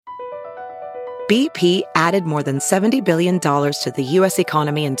BP added more than $70 billion to the U.S.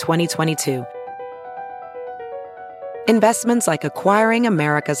 economy in 2022. Investments like acquiring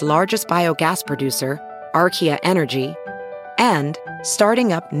America's largest biogas producer, Archaea Energy, and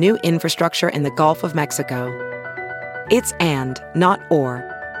starting up new infrastructure in the Gulf of Mexico. It's and, not or.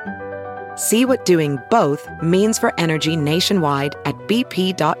 See what doing both means for energy nationwide at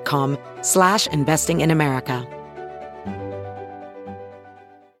bp.com/investing in America.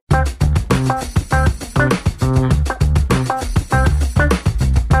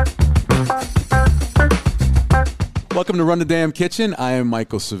 Welcome to Run the Damn Kitchen. I am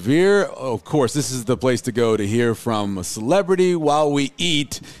Michael Severe. Of course, this is the place to go to hear from a celebrity while we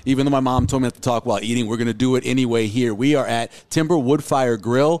eat. Even though my mom told me not to talk while eating, we're going to do it anyway here. We are at Timber Woodfire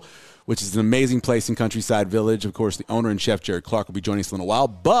Grill, which is an amazing place in Countryside Village. Of course, the owner and chef, Jared Clark, will be joining us in a while.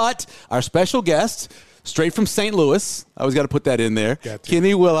 But our special guest, straight from St. Louis, I always got to put that in there.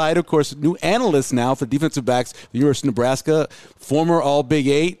 Kenny Wilhite, of course, new analyst now for defensive backs, the University of Nebraska, former All-Big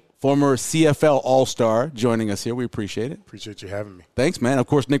Eight, former CFL All-Star, joining us here. We appreciate it. Appreciate you having me. Thanks, man. Of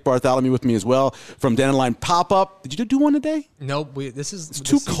course, Nick Bartholomew with me as well from Dandelion Pop-Up. Did you do one today? Nope. It's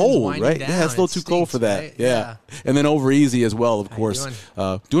too cold, right? Down. Yeah, it's a little too cold for that. Right? Yeah. And then Over Easy as well, of course.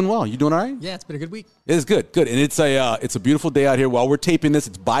 Doing well. You doing all right? Yeah, it's been a good week. It is good. Good. And it's a beautiful day out here. While we're taping this,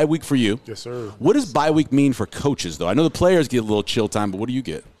 it's bye week for you. Yes, sir. What does bye week mean for coaches, though? I know the players get a little chill time, but what do you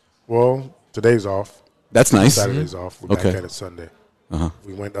get? Well, today's off. That's nice. Saturday's off. We're back at it Sunday.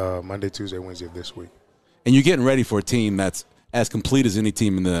 We went Monday, Tuesday, Wednesday of this week. And you're getting ready for a team that's as complete as any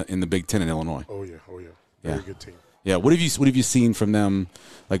team in the Big Ten in Illinois. Oh yeah. Very good team. Yeah. What have you seen from them?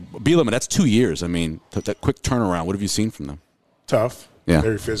 Like Bielema, that's 2 years. I mean, that quick turnaround. What have you seen from them? Tough. Yeah.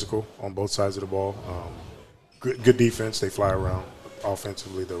 Very physical on both sides of the ball. Good defense. They fly around.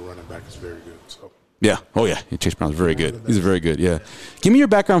 Offensively, their running back is very good. So. Yeah. Oh, yeah. Chase Brown's very good. He's very good, yeah. Give me your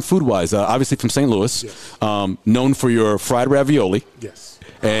background food-wise. Obviously from St. Louis, yes. Known for your fried ravioli. Yes.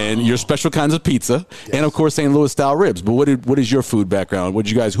 And your special kinds of pizza. Yes. And, of course, St. Louis-style ribs. But what is your food background?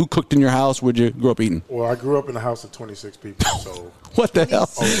 Who cooked in your house? Where'd you grow up eating? Well, I grew up in a house of 26 people. So what the hell?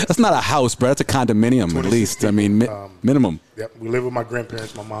 That's not a house, bro. That's a condominium, at least. People. I mean, minimum. Yep. We lived with my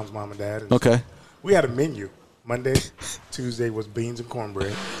grandparents, my mom's mom and dad. And okay. So we had a menu. Monday, Tuesday was beans and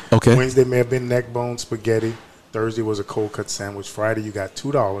cornbread. Okay. Wednesday may have been neck bone, spaghetti. Thursday was a cold cut sandwich. Friday, you got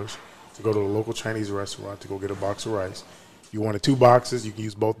 $2 to go to a local Chinese restaurant to go get a box of rice. If you wanted 2 boxes, you can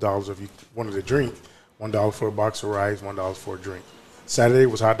use both dollars. If you wanted a drink, $1 for a box of rice, $1 for a drink. Saturday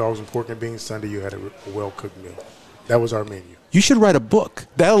was hot dogs and pork and beans. Sunday, you had a well-cooked meal. That was our menu. You should write a book.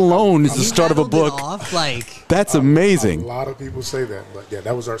 That alone is the start of a book. That's amazing. A lot of people say that, but yeah,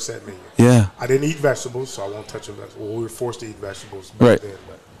 that was our set menu. Yeah. I didn't eat vegetables, so I won't touch a vegetable. Well, we were forced to eat vegetables back then.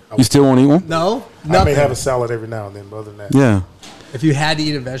 But you still won't eat one? No. I may have a salad every now and then, but other than that. Yeah. If you had to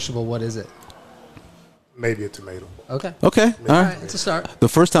eat a vegetable, what is it? Maybe a tomato. Okay. Okay. All right. It's a start. The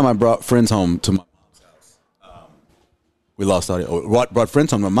first time I brought friends home to my mom's house, we lost audio. Brought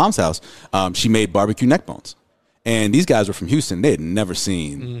friends home to my mom's house. She made barbecue neck bones. And these guys were from Houston. They had never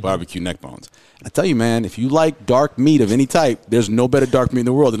seen barbecue neck bones. I tell you, man, if you like dark meat of any type, there's no better dark meat in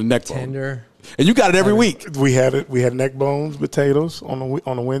the world than a neck bone. Tender. And you got it every week. We had it. We had neck bones, potatoes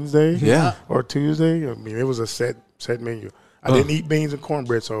on a Wednesday, or Tuesday. I mean, it was a set menu. I didn't eat beans and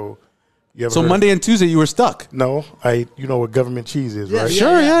cornbread, so. So Monday and Tuesday you were stuck? No, you know what government cheese is, right?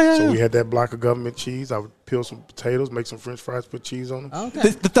 Sure, yeah. So we had that block of government cheese. I would peel some potatoes, make some French fries, put cheese on them.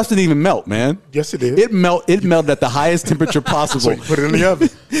 Okay. The stuff didn't even melt, man. Yes, it did. It melted at the highest temperature possible. So you put it in the oven.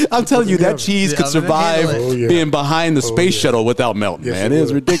 I'm telling you, that cheese could survive being behind the space shuttle without melting, man. It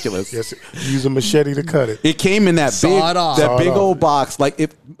is ridiculous. Yes, use a machete to cut it. It came in that big old box. Like,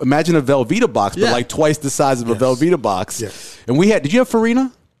 imagine a Velveeta box, but like twice the size of a Velveeta box. Yes. And did you have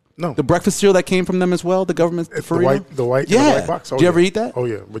Farina? No. The breakfast cereal that came from them as well, the government's Farina? The white box. Did you ever eat that? Oh,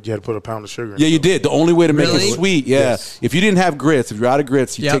 yeah. But you had to put a pound of sugar in it. Yeah, you did. The only way to make it sweet, Yes. If you didn't have grits, if you're out of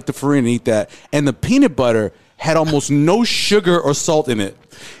grits, you take the Farina and eat that. And the peanut butter had almost no sugar or salt in it.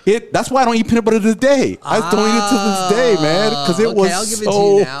 That's why I don't eat peanut butter today. I don't eat it to this day, man, because it was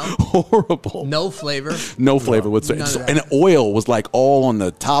so horrible. No flavor. No flavor whatsoever. And oil was like all on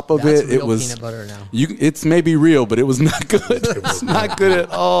the top of it. It was peanut butter now. It's maybe real, but it was not good. It's not good at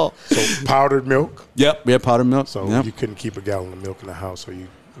all. So powdered milk. Yep, we had powdered milk. So you couldn't keep a gallon of milk in the house, so you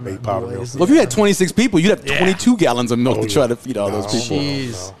made powdered milk. Well, if you had 26 people, you'd have 22 gallons of milk to try to feed all those people.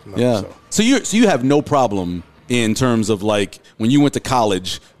 No, So you have no problem in terms of, like, when you went to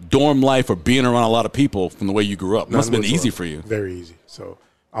college, dorm life or being around a lot of people from the way you grew up. Must have been easy for you. Very easy. So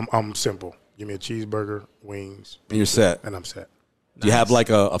I'm simple. Give me a cheeseburger, wings. And you're set. And I'm set. Do you have, like,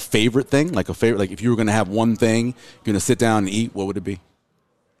 a favorite thing? Like if you were going to have one thing, you're going to sit down and eat, what would it be?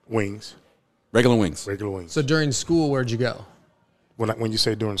 Wings. Regular wings. Regular wings. So during school, where'd you go? When you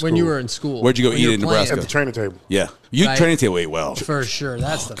say during school. When you were in school. Where'd you go when eat were in playing? Nebraska? At the training table. Yeah. You Right. training table ate well. For sure.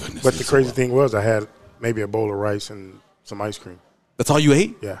 That's the Goodness. But the crazy thing was I had maybe a bowl of rice and some ice cream. That's all you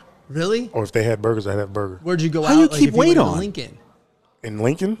ate? Yeah. Really? Or if they had burgers, I'd have burger. Where'd you go How out? you like, keep if you weight went to on? Lincoln. In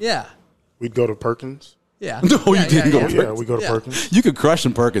Lincoln, Yeah. we'd go to Perkins. Yeah. No, you didn't go to Yeah, we go to Yeah. Perkins. You could crush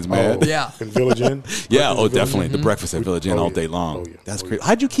some Perkins, man. Oh, Yeah. In Village Inn. Yeah, Perkins oh, in Village definitely. Inn. The breakfast at Village Inn Oh, all yeah. day long. Oh, yeah. That's Oh, crazy. yeah.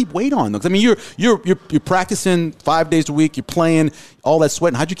 How'd you keep weight on? Because I mean, you're practicing 5 days a week. You're playing all that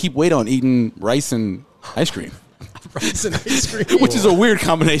sweat. How'd you keep weight on eating rice and ice cream? Rice and ice cream. Which is a weird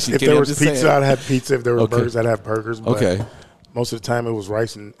combination. If Kenny, there I'm was just pizza, saying. I'd have pizza. If there were Okay. burgers, I'd have burgers. But Okay. most of the time, it was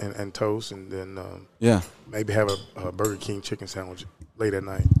rice and toast, and then Yeah. maybe have a Burger King chicken sandwich late at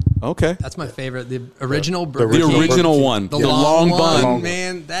night. Okay. That's my favorite. The original The Burger The King. original King. one. The The long, long one, bun.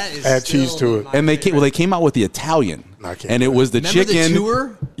 man. That is Add still cheese to it. my And they favorite. came out with the Italian. No, I can't And do it that. was the Remember chicken. the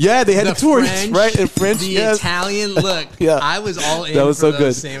tour? Yeah, they had the tour, French, right? In French, the yes. Italian. Look, Yeah. I was all in. That was for so those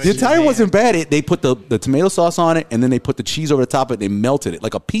good. sandwiches, The Italian man. wasn't bad. They put the tomato sauce on it, and then they put the cheese over the top of it. They melted it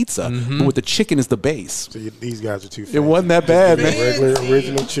like a pizza, but with the chicken as the base. So these guys are too fancy. It wasn't that bad, Just give me a man. regular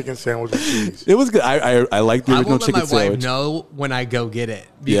original chicken sandwich with cheese. It was good. I like the I original won't let chicken my sandwich. wife know when I go get it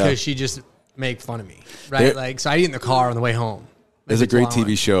Yeah. because she just make fun of me, right? There- Like, so I eat in the car on the way home. There's a Like, great that's all I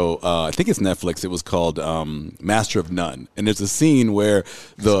TV show. I think it's Netflix. It was called Master of None, and there's a scene where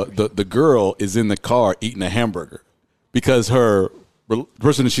the girl is in the car eating a hamburger because her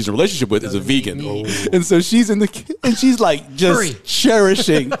person that she's in a relationship with is a vegan, and so she's and she's like just Hurry.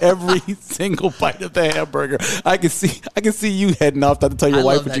 cherishing every single bite of the hamburger. I can see you heading off not to tell your I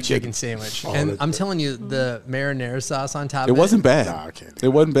wife love what that you chicken get. sandwich, and I'm telling you, the marinara sauce on top. It of wasn't bad. Nah, I can't do It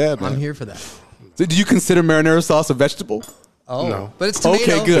wasn't bad, man. I'm here for that. So do you consider marinara sauce a vegetable? Oh, No. but it's tomato.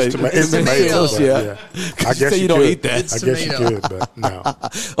 Okay, good. It's tomato. but Yeah. I guess you don't could. eat that. It's I guess you tomato. could, but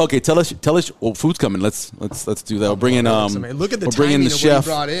no. Okay, tell us. Well, food's coming. Let's do that. We'll bring in Look at the we'll bring in timing the of what chef. he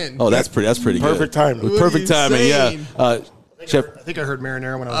brought in. Oh, that's pretty good. Perfect timing. With perfect timing. Yeah. Insane. Chef. I think I heard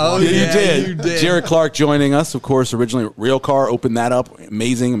marinara when I was Oh, walking. yeah. You did. Jared Clark joining us, of course. Originally, Real Car opened that up.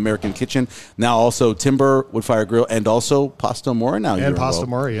 Amazing American Kitchen. Now also Timber, Woodfire Grill, and also Pasta Mora. Now And Pasta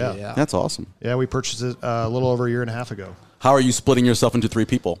Mori, yeah. Yeah. That's awesome. Yeah, we purchased it a little over a year and a half ago. How are you splitting yourself into 3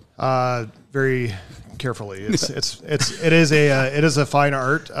 people? Very carefully. It is a fine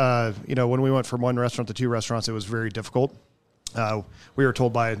art. When we went from one restaurant to 2 restaurants, it was very difficult. We were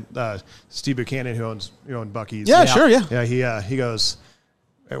told by Steve Buchanan, who owns Buc-ee's. Yeah, sure, yeah. Yeah, he goes.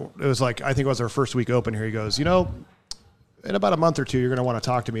 It was like, I think it was our first week open here. He goes, in about a month or 2, you're going to want to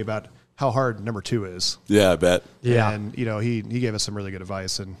talk to me about how hard number 2 is. Yeah, I bet. Yeah. And he gave us some really good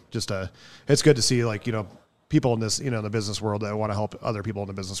advice, and just it's good to see people in this the business world that want to help other people in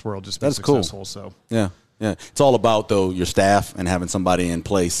the business world just be That's cool. successful. So Yeah. Yeah. It's all about, though, your staff and having somebody in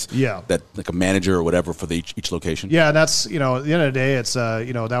place. Yeah. That, like a manager or whatever for each location. yeah, and that's at the end of the day, it's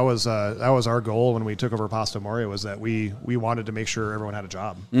that was our goal when we took over Pasta Mori, was that we wanted to make sure everyone had a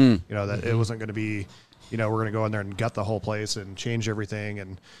job. That it wasn't going to be we're going to go in there and gut the whole place and change everything,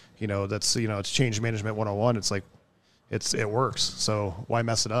 and that's it's change management 101. It's like it works, so why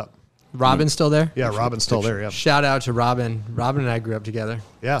mess it up? Robin's still there? Yeah, Robin's still there. Yeah, Shout out to Robin. Robin and I grew up together.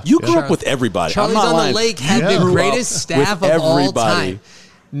 yeah. You grew yeah. up with everybody. Charlie's I'm not on lying. the Lake had Yeah. the Grew greatest up staff with of all everybody. time.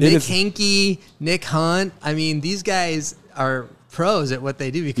 Nick is- Henke, Nick Hunt. I mean, these guys are pros at what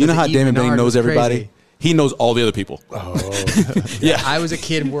they do. Because You know how Eve Damon Benning Menard knows was everybody? crazy. He knows all the other people. Yeah. I was a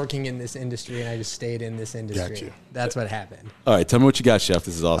kid working in this industry, and I just stayed in this industry. Gotcha. That's what happened. All right, tell me what you got, Chef.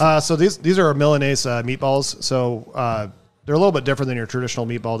 This is awesome. So these are Milanese meatballs. So they're a little bit different than your traditional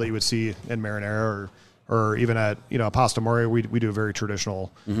meatball that you would see in marinara or even at Pasta Mori. We do a very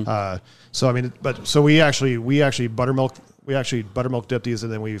traditional. So we actually buttermilk dip these,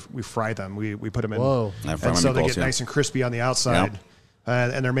 and then we fry them. We put them in. Whoa. I fry And my so they meatballs, get yeah. nice and crispy on the outside. Yeah.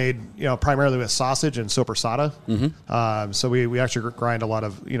 And they're made, primarily with sausage and sopressata. So we actually grind a lot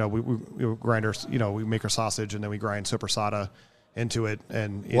of, we grind our, we make our sausage, and then we grind sopressata into it,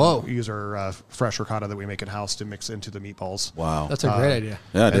 and Whoa. we use our fresh ricotta that we make in house to mix into the meatballs. Wow. That's a great idea.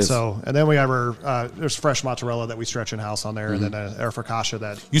 Yeah, it And is. and then we have our there's fresh mozzarella that we stretch in house on there, and then our focaccia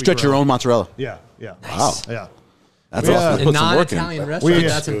that You we stretch grill. your own mozzarella. Yeah. Wow. Yeah. That's Yeah. awesome. A Put some work in. non-Italian restaurant. We-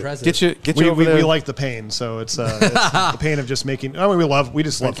 That's impressive. Get you We, over we, there. we like the pain, so it's the pain of just making. I mean, we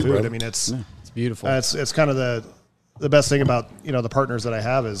just love you, food. brother. I mean, it's beautiful. it's kind of the best thing about the partners that I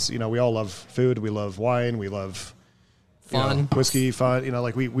have is we all love food. We love wine. We love Fun. whiskey, fun.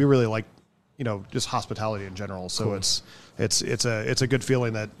 Like we really like just hospitality in general. So it's a good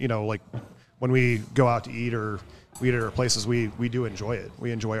feeling that like when we go out to eat or we eat at our places, we do enjoy it.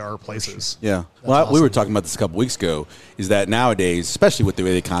 We enjoy our places. Yeah. Well, we were talking about this a couple weeks ago, is that nowadays, especially with the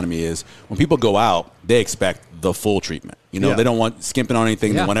way the economy is, when people go out, they expect the full treatment. You know, they don't want skimping on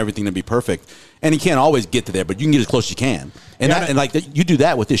anything. They want everything to be perfect. And you can't always get to there, but you can get as close as you can. And, you do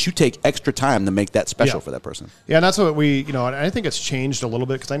that with this. You take extra time to make that special for that person. Yeah, and that's what we, and I think it's changed a little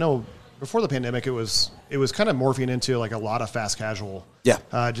bit, because I know before the pandemic, it was kind of morphing into like a lot of fast casual.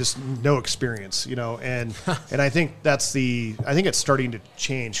 Yeah. Just no experience, and I think I think it's starting to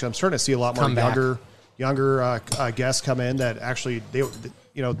change. So I'm starting to see a lot more younger guests come in that actually they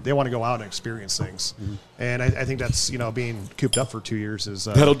want to go out and experience things. Mm-hmm. And I think that's, being cooped up for 2 years is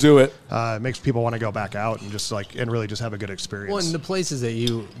that'll do it. Makes people want to go back out and just and really just have a good experience. Well, and the places that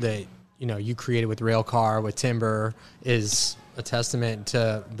you created with Railcar, with Timber, is a testament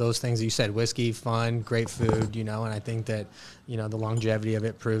to those things that you said: whiskey, fun, great food, and I think that, the longevity of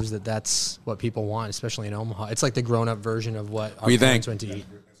it proves that that's what people want, especially in Omaha. It's like the grown-up version of what our parents went to eat.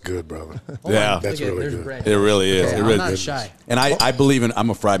 Good, brother. Yeah. That's really good. Bread. It really is. Yeah, it really I'm not is. shy. And I believe I'm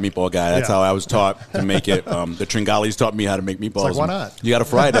a fried meatball guy. That's how I was taught to make it. The Tringalis taught me how to make meatballs. It's like, why not? You got to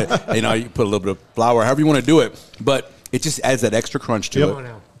fry it. You put a little bit of flour, however you want to do it. But it just adds that extra crunch to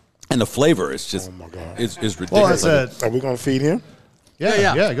it. And the flavor is just, is ridiculous. Well, are we going to feed him?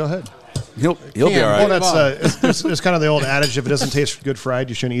 Yeah, go ahead. He'll be all right. Well, it's kind of the old adage: if it doesn't taste good fried,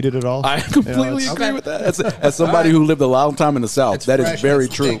 you shouldn't eat it at all. I completely agree with that. As somebody who lived a long time in the South, that is very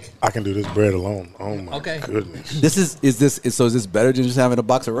true. I can do this bread alone. Oh my goodness! Is this better than just having a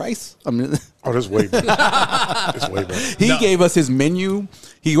box of rice? I mean, this way better. It's way better. He gave us his menu.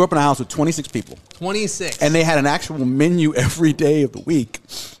 He grew up in a house with 26 people. 26, and they had an actual menu every day of the week.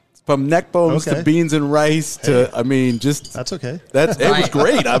 From neck bones to beans and rice to, that's okay. It was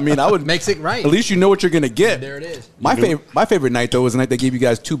great. makes it right. At least you know what you're going to get. There it is. My favorite night though was the night they gave you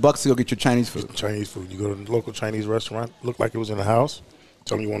guys $2 to go get your Chinese food. You go to the local Chinese restaurant. Looked like it was in the house.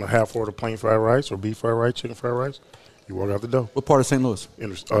 Tell them you want a half order plain fried rice or beef fried rice, chicken fried rice. You walk out the door. What part of St. Louis?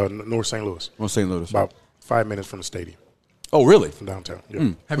 North St. Louis. North St. Louis. About 5 minutes from the stadium. Oh, really? From downtown. Yeah.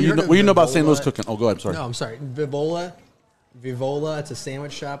 Have you know about St. Louis cooking? Oh, go ahead. I'm sorry. No, I'm sorry. Vivola, it's a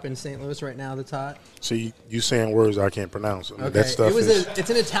sandwich shop in St. Louis right now that's hot. See, you saying words I can't pronounce. Okay. That stuff it's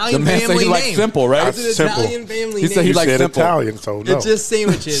an Italian the man family said he name. Likes simple, right? It's an Italian family he name. Said he likes simple. Italian, so no. It's just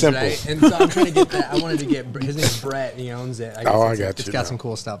sandwiches, Simple. right? And so I'm trying to get that. I wanted to get, his name's Brett, and he owns it. I got you. It's got some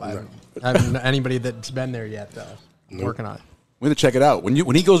cool stuff. I haven't anybody that's been there yet, though. Nope. Working on it. We're going to check it out. When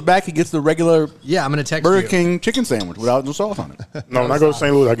he goes back, he gets the regular I'm going to text Burger King chicken sandwich without no sauce on it. No, when I go to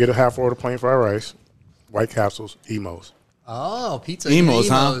St. Louis, I get a half order plain fried rice, white capsules, Emos. Oh, pizza. Emos,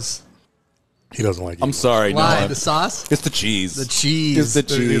 huh? He doesn't like it. I'm sorry. Why? No, the sauce? It's the cheese. The cheese. It's the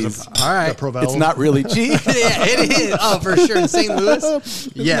cheese. All right. It's not really cheese. Yeah, it is. Oh, for sure. In St. Louis?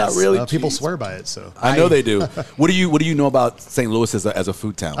 Yes. Not really people swear by it, so. I know they do. What do you know about St. Louis as a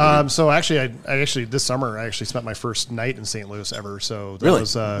food town? So actually, I this summer, I actually spent my first night in St. Louis ever. So that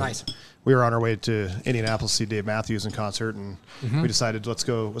was nice. We were on our way to Indianapolis to see Dave Matthews in concert, and we decided let's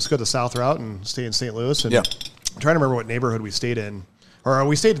go the South route and stay in St. Louis. And I'm trying to remember what neighborhood we stayed in. Or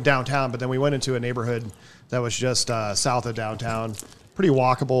we stayed in downtown, but then we went into a neighborhood that was just south of downtown. Pretty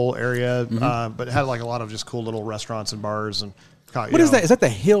walkable area, but it had like a lot of just cool little restaurants and bars. And what is that? Is that the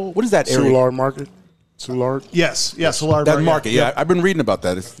hill? What is that area? Soulard Market. Soulard? Yes, Soulard That market, yeah. I've been reading about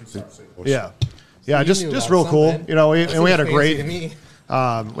that. Yeah, just real cool. We had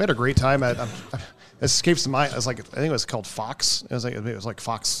a great time at. It escapes my. It was like, I think it was called Fox. It was like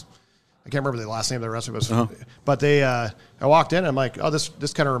Fox. I can't remember the last name of the restaurant, but I walked in and I'm like, oh, this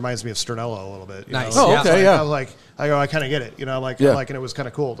kind of reminds me of Sternello a little bit. Nice. Oh, okay, I was like, I kind of get it. I'm like, and it was kind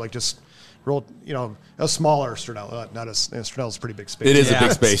of cool. Like just real, a smaller Sternello, not as Sternello's a pretty big space. It is a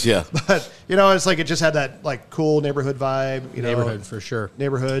big space, yeah. But it's like it just had that like cool neighborhood vibe. Neighborhood for sure.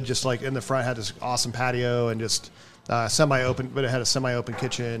 Neighborhood, just like in the front had this awesome patio and just. Semi-open, but it had a semi-open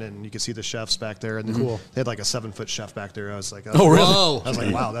kitchen, and you could see the chefs back there. And they had like a 7-foot chef back there. I was like, oh, really? I was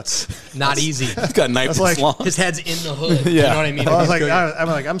like, wow, that's not easy. He's got a knife like, long. His head's in the hood. You know what I mean? I was like,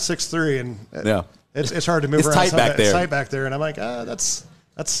 I'm 6'3", and it's hard to move around. Tight back there. It's tight back there, and I'm like, that's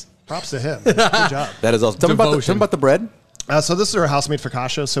props to him. Good job. That is awesome. Tell me about the bread. So this is our house-made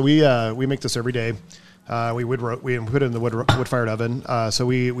focaccia. So we make this every day. We put it in the wood-fired oven. So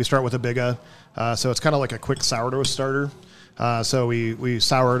we start with a biga. So it's kind of like a quick sourdough starter. So we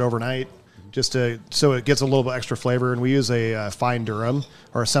sour it overnight so it gets a little bit extra flavor. And we use a fine durum,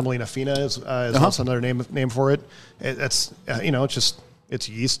 or a semolina fina is also another name for it. It's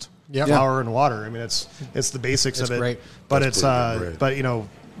yeast, flour, and water. I mean, it's the basics of it. Great. But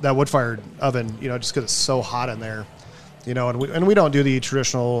that wood-fired oven, just because it's so hot in there. and we don't do the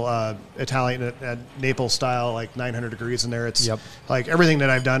traditional Italian at Naples style, like 900 degrees in there. It's like everything that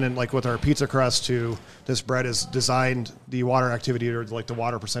I've done, and like with our pizza crust to this bread is designed, the water activity or like the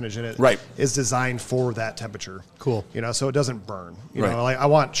water percentage in it is designed for that temperature. Cool. So it doesn't burn. Like I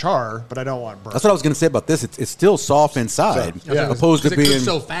want char, but I don't want burn. That's what I was going to say about this. It's still soft inside, opposed to it being cooks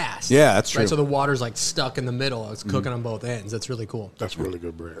so fast. Yeah, that's true. Right, so the water's like stuck in the middle. It's cooking on both ends. That's really cool. That's really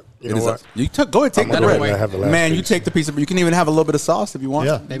good bread. You know what? Go ahead, take the bread. Man, you take the piece of. You can even have a little bit of sauce if you want.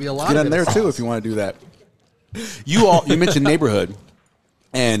 Yeah, maybe a lot. Get in there too if you want to do that. You mentioned neighborhood.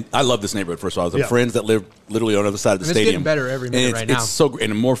 And I love this neighborhood. First of all, I have friends that live literally on the other side of the stadium. It's getting better every minute right now. It's so great,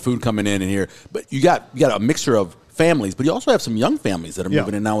 and more food coming in here. But you got a mixture of families, but you also have some young families that are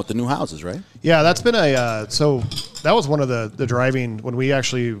moving in now with the new houses, right? Yeah, that's been so that was one of the driving when we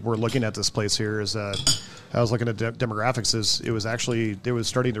actually were looking at this place here. Is I was looking at demographics. It was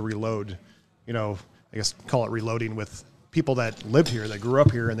starting to reload. I guess call it reloading with people that lived here, that grew up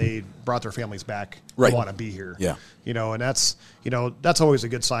here, and they brought their families back. Right. Want to be here. Yeah. And that's always a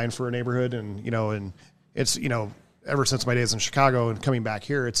good sign for a neighborhood. And, and it's, ever since my days in Chicago and coming back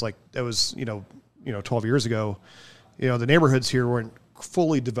here, it's like, that was, 12 years ago, the neighborhoods here weren't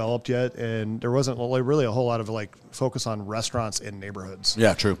fully developed yet. And there wasn't really a whole lot of like focus on restaurants in neighborhoods.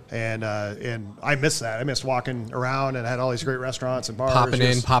 Yeah, true. And I miss that. I missed walking around and had all these great restaurants and bars. Popping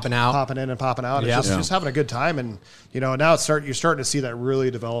in, popping out. Popping in and popping out. It's just having a good time. And, now you're starting to see that really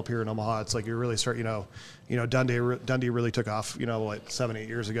develop here in Omaha. It's like you really start, Dundee really took off, like 7-8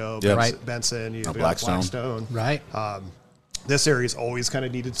 years ago. Yeah. Right. Benson, Blackstone. Right. This area's always kind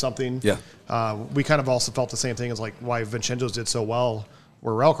of needed something. Yeah. We kind of also felt the same thing as like why Vincenzo's did so well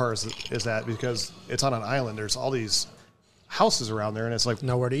where Railcar is that because it's on an island. There's all these houses around there, and it's like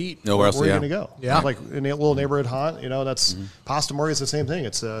nowhere to eat. Nowhere else. Where are you going to go? Yeah. Like in a little neighborhood haunt, that's Pasta Mori is the same thing.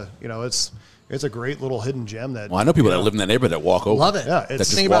 It's it's a great little hidden gem that. Well, I know people that live in that neighborhood that walk over. Love it. Yeah,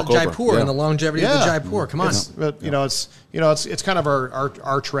 it's think about Jaipur and the longevity of the Jaipur. Come on. But it's kind of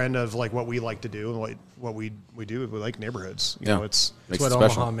our trend of like what we like to do and what we do. We like neighborhoods. It's what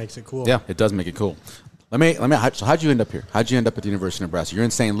Omaha makes it cool. Yeah, it does make it cool. So how'd you end up here? How'd you end up at the University of Nebraska? You're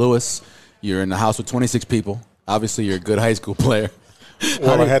in St. Louis. You're in the house with 26 people. Obviously, you're a good high school player.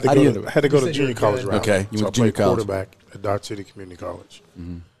 Well, I had to go to junior college route. Okay, you went to junior college. Quarterback at Dodge City Community College.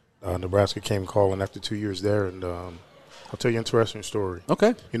 Mm-hmm. Nebraska came calling after 2 years there, and I'll tell you an interesting story.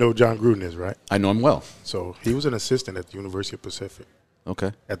 Okay. You know who John Gruden is, right? I know him well. So he was an assistant at the University of Pacific.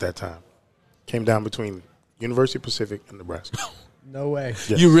 Okay. At that time. Came down between University of Pacific and Nebraska. No way.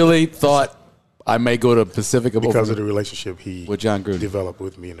 Yes. You really thought I may go to Pacific because of the relationship he with John Gruden developed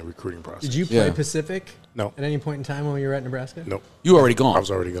with me in the recruiting process. Did you play Pacific? No. At any point in time when you were at Nebraska? No. You were already gone. I was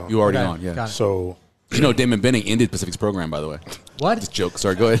already gone. You were already gone, yeah. So Damon Benning ended Pacific's program, by the way. What? Just joke.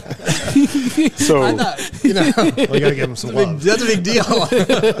 Sorry, go ahead. So I thought, we gotta give him some love. That's a big deal.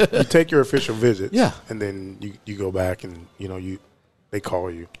 You take your official visits, yeah, and then you go back and they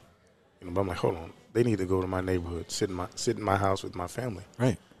call you. But I'm like, hold on, they need to go to my neighborhood, sit in my house with my family.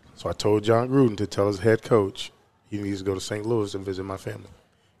 Right. So I told John Gruden to tell his head coach he needs to go to St. Louis and visit my family.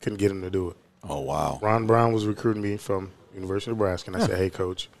 Couldn't get him to do it. Oh, wow. Ron Brown was recruiting me from University of Nebraska, and I said, hey,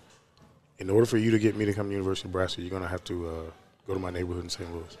 coach, in order for you to get me to come to University of Nebraska, you're going to have to go to my neighborhood in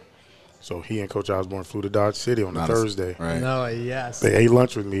St. Louis. So he and Coach Osborne flew to Dodge City on a Thursday. Right. No, yes. They ate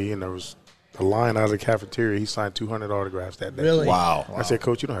lunch with me, and there was a line out of the cafeteria. He signed 200 autographs that day. Really? Wow. I said,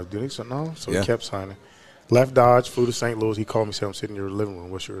 Coach, you don't have to do this. No. So he kept signing. Left Dodge, flew to St. Louis. He called me, said, I'm sitting in your living room.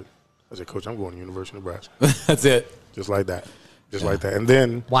 What's your – I said, Coach, I'm going to University of Nebraska. That's it. Just like that. Just like that. And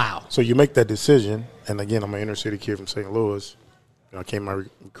then – wow. So you make that decision. And, again, I'm an inner city kid from St. Louis. I came on my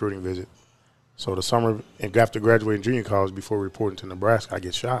recruiting visit. So the summer and after graduating junior college, before reporting to Nebraska, I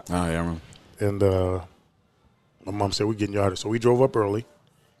get shot. Oh, yeah, I remember. And my mom said, we're getting you out of here. So we drove up early.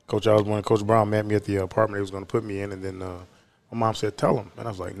 Coach Osborne and Coach Brown met me at the apartment they was going to put me in. And then my mom said, tell him. And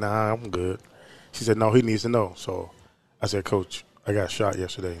I was like, nah, I'm good. She said, no, he needs to know. So I said, Coach, I got shot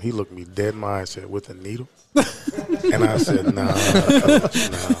yesterday. And he looked me dead in my eye and said, with a needle? And I said, nah,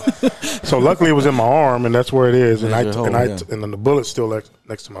 Coach, nah. So luckily it was in my arm, and that's where it is. And and then the bullet's still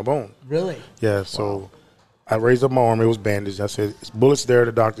next to my bone. Really? Yeah, so I raised up my arm. It was bandaged. I said, it's bullets there.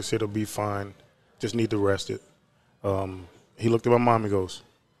 The doctor said it'll be fine. Just need to rest it. He looked at my mom and goes,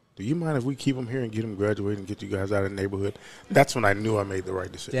 do you mind if we keep him here and get him graduated and get you guys out of the neighborhood? That's when I knew I made the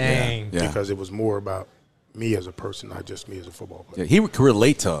right decision. Dang. Yeah. Because it was more about me as a person, not just me as a football player. Yeah, he could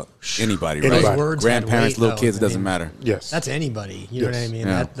relate to anybody, right? Those words grandparents, had weight, little though. kids, it I doesn't mean, matter. Yes. That's anybody. You know what I mean?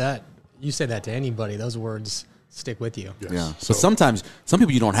 Yeah. That you say that to anybody, those words stick with you. Yes. Yeah. So But sometimes, some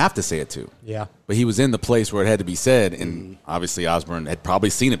people you don't have to say it to. Yeah. But he was in the place where it had to be said, and obviously Osborne had probably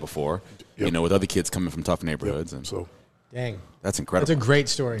seen it before, with other kids coming from tough neighborhoods. And So Dang. That's incredible. That's a great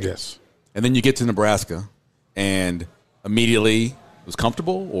story. Yes. And then you get to Nebraska, and immediately it was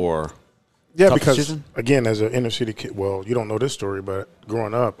comfortable, or tough because decision? again, as an inner city kid, well, you don't know this story, but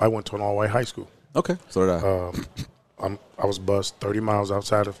growing up, I went to an all-white high school. Okay, so did I. I was bused 30 miles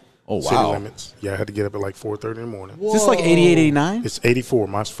outside of Oh, city wow. limits. Yeah, I had to get up at like 4:30 in the morning. Is this like 88, 89? It's 84.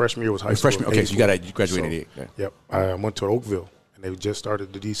 My freshman year was high school. Freshman. Okay, so you graduated in 88. Okay. Yep. I went to Oakville, and they just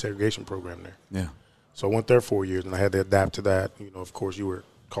started the desegregation program there. Yeah. So I went there 4 years, and I had to adapt to that. You know, of course, you were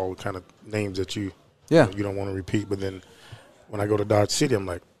called kind of names that you don't want to repeat. But then when I go to Dodge City, I'm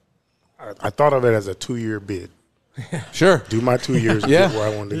like, I thought of it as a 2-year bid. Sure. Do my 2 years and get where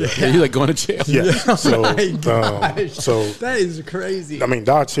I wanted to go. Yeah, you like going to jail. Yeah. So, So that is crazy. I mean,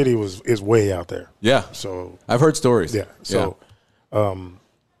 Dodge City is way out there. Yeah. So I've heard stories. yeah. So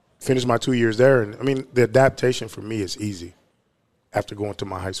finished my 2 years there, and I mean, the adaptation for me is easy after going to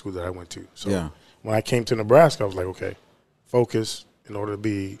my high school that I went to. So when I came to Nebraska, I was like, okay, focus. In order to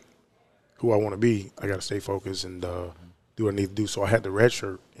be who I want to be, I got to stay focused and do what I need to do. So I had the red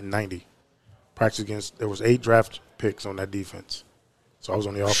shirt in '90. Practice against. There was 8 draft picks on that defense, so I was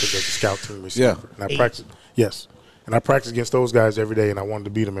on the offense as a scout team receiver. Yeah. And I practiced. Yes, and I practiced against those guys every day, and I wanted to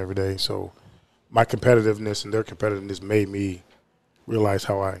beat them every day. So my competitiveness and their competitiveness made me realize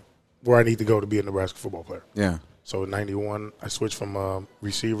where I need to go to be a Nebraska football player. Yeah. So in '91, I switched from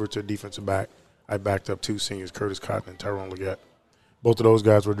receiver to defensive back. I backed up 2 seniors, Curtis Cotton and Tyrone Leggett. Both of those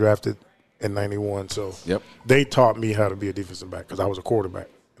guys were drafted in '91, so they taught me how to be a defensive back because I was a quarterback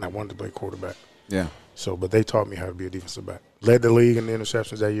and I wanted to play quarterback. Yeah. So, but they taught me how to be a defensive back. Led the league in the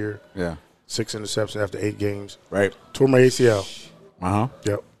interceptions that year. Yeah. 6 interceptions after 8 games. Right. Tore my ACL. Uh-huh.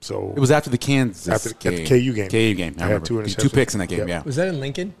 Yep. So It was after the Kansas after game. the KU game. KU game. I had remember. 2 interceptions. 2 picks in that game, Yep. yeah. Was that in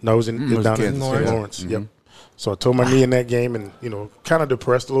Lincoln? No, it was in it was down Kansas, in yeah. Lawrence. Mm-hmm. Yep. So I tore my knee in that game, and kind of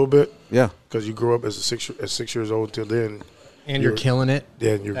depressed a little bit. Yeah. Because you grew up as 6 years old until then. And you're killing it.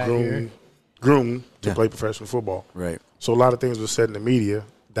 Yeah, and you're that groomed to Yeah. play professional football. Right. So a lot of things were said in the media,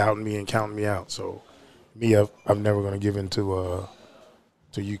 doubting me and counting me out. So me, I'm never going to give in to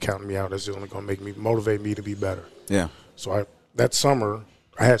you counting me out. That's only going to motivate me to be better. Yeah. So that summer,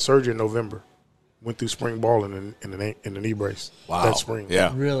 I had surgery in November. Went through spring ball in the knee brace. Wow. That spring.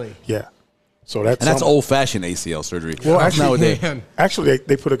 Yeah. Really? Yeah. So that's And that's old-fashioned ACL surgery. Well, Man.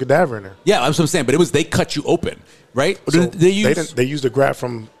 they put a cadaver in there. Yeah, that's what I'm saying. But they cut you open, right? Or So did they use? they used a graft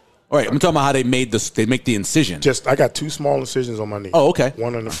from. All right, I'm talking about how they make the incision. I got 2 small incisions on my knee. Oh, okay.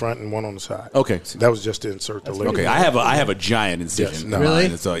 One on the front and one on the side. Okay. That was just to insert the leg. Okay, I have a giant incision. Yes, in no. Really?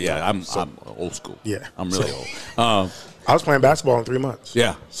 mine. So yeah, I'm old school. Yeah. I'm really old. I was playing basketball in 3 months.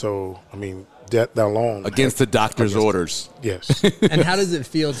 Yeah. So I mean, that alone Against the doctor's orders. Yes. And how does it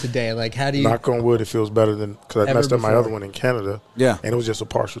feel today? Like, how do you? Knock on wood, it feels better than because I Ever messed up my before. other one in Canada. Yeah. And it was just a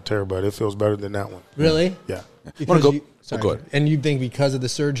partial tear, but it feels better than that one. Really? Yeah. Because go- sorry. go ahead. And you think because of the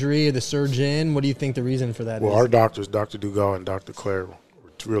surgery or the surgeon? What do you think the reason for that Well, is? our doctors, Dr. Dugal and Dr. Claire, were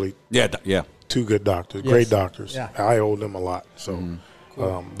really Yeah. 2 good doctors, Yes. great doctors. Yeah. I owe them a lot. So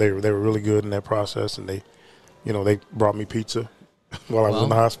they were really good in that process, and they brought me pizza while I was in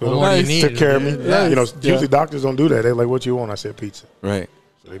the hospital. what more do you need? Took care of me. Yeah. Usually doctors don't do that. They're like, "What you want?" I said, "Pizza." Right.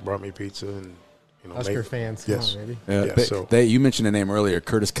 So they brought me pizza, and Husker fans, come Yes. on, baby. Yeah, you mentioned a name earlier,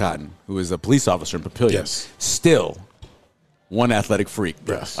 Curtis Cotton, who is a police officer in Papillion. Yes. Still one athletic freak.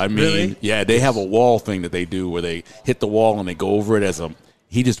 Bro. Yes. I mean, Really? yeah, they have a wall thing that they do where they hit the wall and they go over it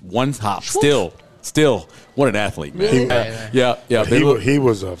he just one hop. Still, what an athlete, man. Really? Yeah. He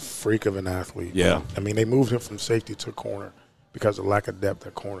was a freak of an athlete. Yeah. I mean, they moved him from safety to corner because of lack of depth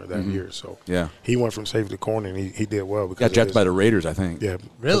at corner that year. So Yeah. he went from safety to corner, and he did well because Got drafted by the Raiders, I think. yeah, because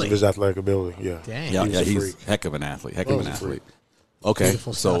Really? of his athletic ability. Yeah, Dang. Yeah, He was a he's freak. heck of an athlete. He was a freak. Okay,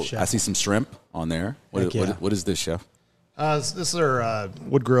 Beautiful so stuff, Chef. I see some shrimp on there. Heck yeah. What is this, Chef? This is our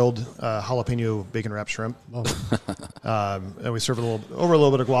wood grilled jalapeno bacon wrapped shrimp. And we serve it over a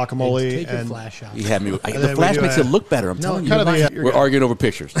little bit of guacamole. Take your and flash out. He had me. The then we flash do makes a- it look better. I'm telling you. kind of the- We're arguing over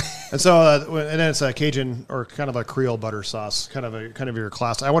pictures. And so, and then it's a Cajun or kind of a Creole butter sauce, kind of your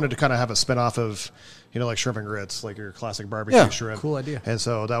class. I wanted to kind of have a spinoff of, like shrimp and grits, like your classic barbecue Yeah. shrimp. Cool idea. And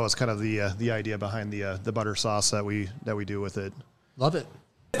so that was kind of the idea behind the butter sauce that we do with it. Love it.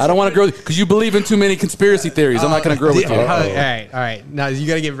 I don't want to grow because you believe in too many conspiracy theories. I'm not going to grow with you. All right. Now you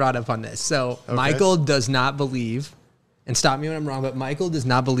got to get brought up on this. So Michael does not believe, and stop me when I'm wrong, but Michael does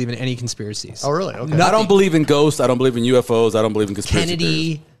not believe in any conspiracies. Oh, really? Okay. I don't believe in ghosts. I don't believe in UFOs. I don't believe in conspiracy theories.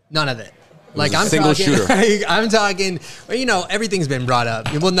 Kennedy, none of it. Like a I'm single talking, shooter. I'm talking. Everything's been brought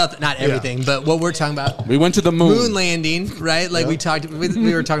up. Well, not everything, but what we're talking about. We went to the moon. Moon landing, right? Like we were talking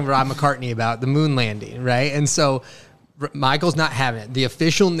to Rob McCartney about the moon landing, right? And so Michael's not having it. The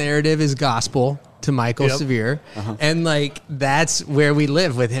official narrative is gospel, to Michael Severe, and like that's where we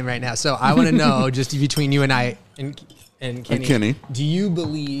live with him right now. So I want to know, just between you and I and Kenny, do you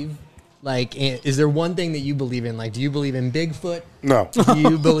believe? Like, is there one thing that you believe in? Like, do you believe in Bigfoot? No. Do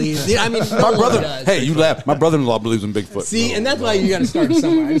you believe? I mean, My brother. Hey, you laugh. My brother-in-law believes in Bigfoot. See, and that's why you got to start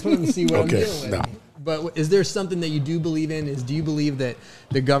somewhere. I just want to see what I'm Okay, dealing with. no. But is there something that you do believe in? Do you believe that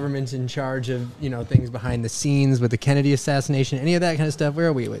the government's in charge of things behind the scenes with the Kennedy assassination, any of that kind of stuff? Where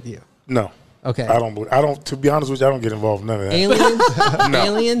are we with you? No. Okay. I don't. To be honest with you, I don't get involved in none of that. Aliens? No.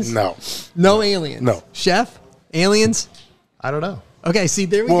 Aliens? No. No aliens? No. Chef? Aliens? I don't know. Okay, see,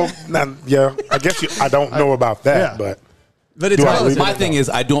 there we go. Well, I guess I don't know about that, Yeah. but It's do I all believe My it? thing is,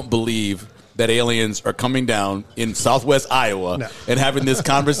 I don't believe that aliens are coming down in Southwest Iowa and having this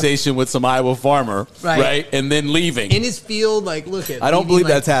conversation with some Iowa farmer, right? And then leaving. in his field, like, look at. I don't leaving, believe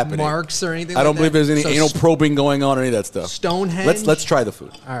like, that's happening. Marks or anything. I don't like believe that. there's any anal probing going on or any of that stuff. Stonehenge. Let's try the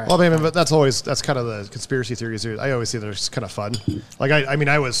food. All right. Well, I mean, but that's kind of the conspiracy theories. I always think they're just kind of fun. Like, when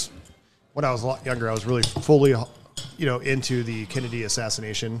I was a lot younger, I was really fully, into the Kennedy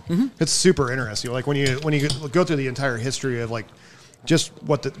assassination. It's super interesting. Like when you go through the entire history of like just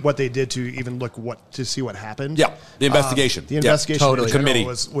what they did to even to see what happened. Yeah, the investigation. The investigation totally. in general Committee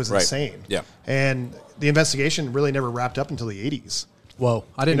was Right. insane. Yeah. And the investigation really never wrapped up until the 80s. Whoa,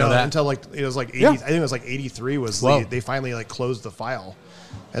 I didn't know that. Until like it was like 80, I think it was like 83 was they finally like closed the file.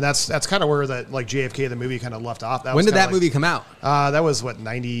 And that's kind of where that like JFK the movie kind of left off. When did that movie come out? That was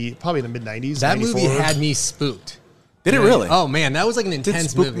 90, probably in the mid 90s. That 94. movie had me spooked. Did it really? Oh man, that was like an intense Didn't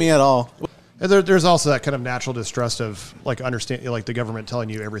spook movie. me at all. And there's also that kind of natural distrust of like understand like the government telling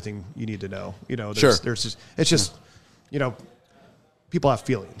you everything you need to know. Sure. There's just it's just people have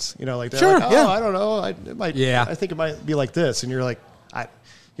feelings. Like they're Sure, like, yeah. I don't know. I think it might be like this, and you're like,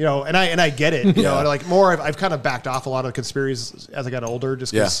 and I get it. And like more I've kind of backed off a lot of conspiracies as I got older,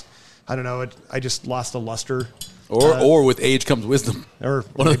 just because I don't know. I just lost a luster. Or with age comes wisdom. Or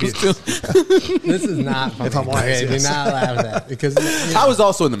One of maybe- those two. This is not funny. If I'm wise, Okay, yes. do not laugh at that because I was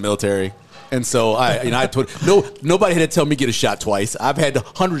also in the military. And so I told nobody had to tell me get a shot twice. I've had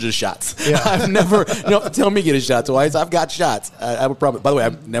hundreds of shots. Yeah. I've never you don't have to tell me get a shot twice. I've got shots. I have a problem. By the way,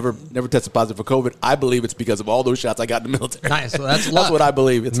 I've never tested positive for COVID. I believe it's because of all those shots I got in the military. Nice. Well, that's luck. That's what I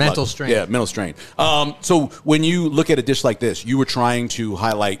believe. It's Mental luck. strain. Yeah, mental strain. So when you look at a dish like this, you were trying to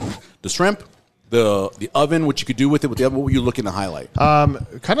highlight the shrimp, the oven, what you could do with it with the oven. What were you looking to highlight?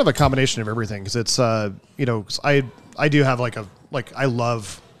 kind of a combination of everything because it's 'cause I do have I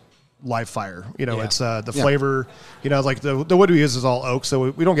love live fire. It's the flavor. Like the wood we use is all oak,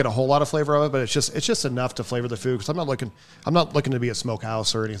 so we don't get a whole lot of flavor of it, but it's just enough to flavor the food. Because I'm not looking to be a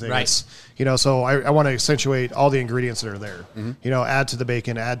smokehouse or anything. Right. It's, so I want to accentuate all the ingredients that are there. Add to the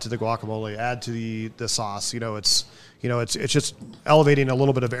bacon, add to the guacamole, add to the sauce. It's just elevating a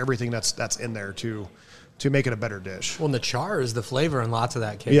little bit of everything that's in there to make it a better dish. well, and the char is the flavor in lots of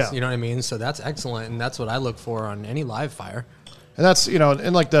that case. Yeah. You know what I mean? So that's excellent, and that's what I look for on any live fire. And that's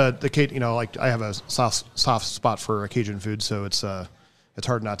and like the like I have a soft spot for Cajun food, so it's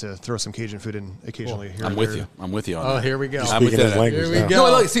hard not to throw some Cajun food in occasionally. Here I'm and with there. you. I'm with you on Oh, that. here we go. I'm with speaking his that. language Here we now. go.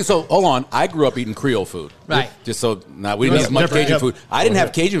 No, look, see, so hold on. I grew up eating Creole food. Right. Just so we didn't eat much different. Cajun Yep. food. I didn't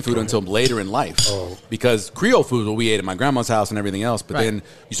have Cajun food until later in life because Creole food was what we ate at my grandma's house and everything else. But Right. then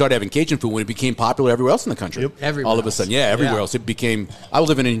you started having Cajun food when it became popular everywhere else in the country. Yep. Everywhere All of a else. sudden, everywhere Yeah. else. It became. I was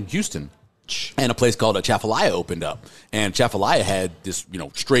living in Houston. And a place called Chafalaya opened up, and Chafalaya had this,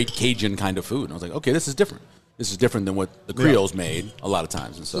 straight Cajun kind of food. And I was like, okay, this is different. This is different than what the Creoles made a lot of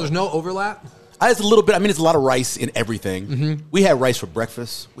times. And So there's no overlap? it's a little bit. I mean, it's a lot of rice in everything. We had rice for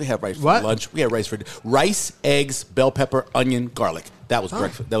breakfast. We had rice for What? lunch. We had rice, eggs, bell pepper, onion, garlic. That was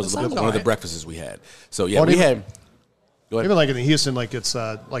breakfast. That was that sounds one of the alright. breakfasts we had. So yeah, Well, we even- had. Go ahead. Even like in Houston, like it's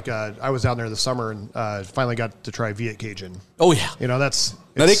I was down there this summer and finally got to try Viet Cajun. Oh yeah. That's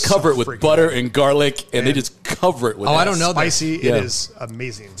Now they it's cover so it with freaking butter good. and garlic, and they just cover it with. Oh, I that. don't know that. Spicy. Yeah. It is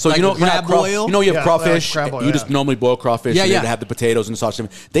amazing. So Like you know, the crab boil? You have Yeah, crawfish. like crab boil, you just yeah. normally boil crawfish. Yeah, and yeah. They have the potatoes and the sausage.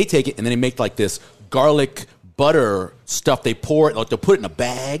 They take it and then they make like this garlic butter stuff. They pour it, like they'll put it in a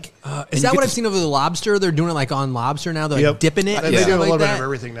bag. Is that what I've seen over the lobster? They're doing it like on lobster now. They're like Yep. dipping it. And and they stuff do a like little bit that? of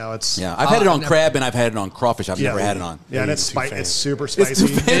everything now. It's Yeah, I've had it on never- crab and I've had it on crawfish. I've yeah, never had it on. Yeah, and Yeah, it's too fancy. it's super It's spicy. too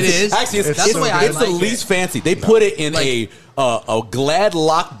fancy. It is? Actually, it's That's the the way I it's like the it. least fancy. They put it in Like- a glad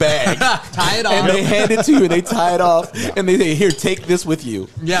lock bag. Tie it And off. they hand it to you and they tie it off and they say, here, take this with you.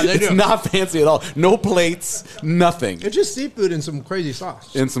 Yeah, they it's do. not fancy at all. No plates, nothing. It's just seafood and some crazy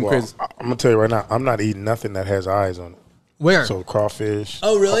sauce. And some Well, crazy. I'm gonna tell you right now, I'm not eating nothing that has eyes on it. Where? So crawfish.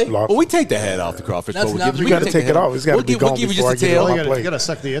 Oh, really? lobster. Well, we take the head off the crawfish. That's but not- we You gotta can take the it head off. It's gotta be we'll gone give you before just I a get it tail. on my You plate. gotta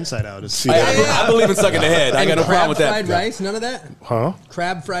suck the inside out. It's, See I, that? I believe in sucking the head. I got no crab problem with that. fried rice? None of that? Huh?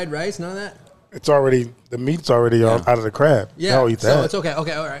 Crab fried rice? None of that? It's already the meat's already out of the crab. Yeah, Y'all eat that. so it's okay.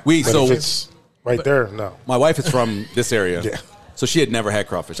 Okay, all right. But if it's right there, no. My wife is from this area. Yeah. So she had never had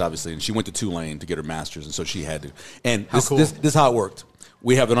crawfish, obviously, and she went to Tulane to get her master's, and so she had to. And cool. this is how it worked.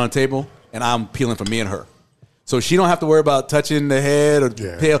 We have it on the table, and I'm peeling for me and her. So she don't have to worry about touching the head or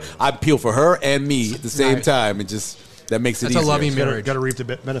peel. I peel for her and me at the same time, and just that makes it easier. That's a loving marriage. Got to reap the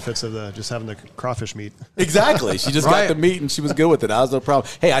benefits of just having the crawfish meat. Exactly. She just got the meat, and she was good with it. I was no problem.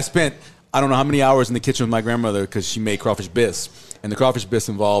 Hey, I spent I don't know how many hours in the kitchen with my grandmother because she made crawfish bisque. And the crawfish bisque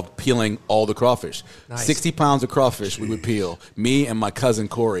involved peeling all the crawfish. Nice. 60 pounds of crawfish we would peel, me and my cousin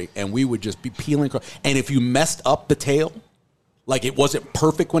Corey, and we would just be peeling. And if you messed up the tail, like it wasn't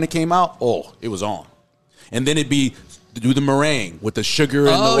perfect when it came out, it was on. And then it'd be do the meringue with the sugar.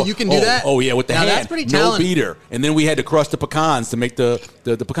 And you can do that? Oh, yeah, with the hand. That's pretty no beater. And then we had to crush the pecans to make the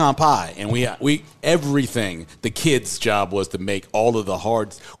pecan pie. And we everything. The kids' job was to make all of the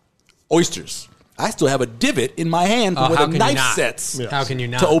hard oysters. I still have a divot in my hand where the knife sets. Yeah. How can you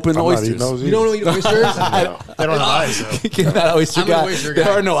not? To open the oysters. You don't eat oysters? No. They don't have eyes, though. Get that oyster guy. Oyster There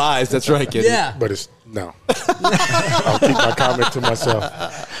are no eyes. That's right, kid. Yeah. But it's, no. I'll keep my comment to myself.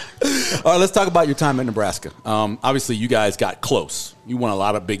 All right, let's talk about your time at Nebraska. Obviously, you guys got close. You won a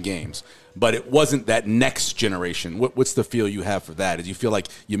lot of big games. But it wasn't that next generation. What's the feel you have for that? Did you feel like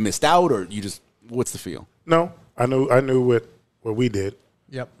you missed out, or you just – what's the feel? No. I knew what we did.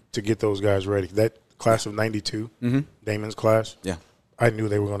 Yep. To get those guys ready. That class of 92, Damon's class, I knew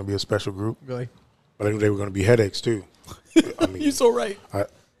they were going to be a special group. Really? But I knew they were going to be headaches, too. I mean, You're so right.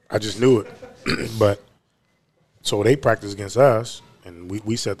 I just knew it. But so they practiced against us, and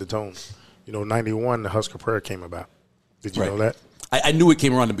we set the tone. 91, the Husker Prayer came about. Did you know that? I knew it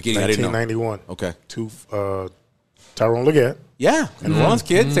came around the beginning. 1991. I didn't know. Okay. Tyrone Leggett. Yeah. And Ron's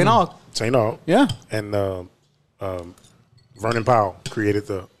kid, St. Aug. St. Aug. Yeah. And Vernon Powell created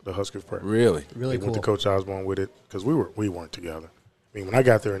the Huskers Prayer. Really? Really cool. Went to Coach Osborne with it because we weren't together. I mean, when I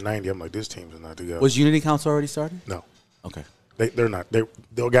got there in 90, I'm like, this team is not together. Was Unity Council already started? No. Okay. They're not. The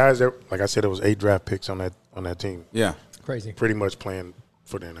guys, like I said, there was 8 draft picks on that team. Yeah. Crazy. Pretty much playing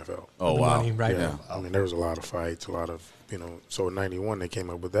for the NFL. Oh, wow. Money, right? Yeah. I mean, there was a lot of fights, a lot of, so in 91 they came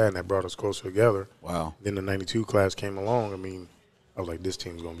up with that, and that brought us closer together. Wow. Then the 92 class came along. I mean, I was like, this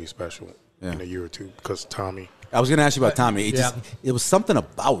team's going to be special in a year or two because Tommy. I was going to ask you about Tommy. It was something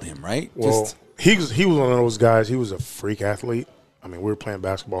about him, right? Well, he was one of those guys. He was a freak athlete. I mean, we were playing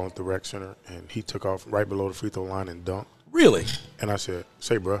basketball at the rec center, and he took off right below the free throw line and dunked. Really? And I said,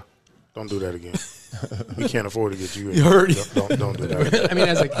 say, bro, don't do that again. We can't afford to get you in. You heard? Don't do that. I mean,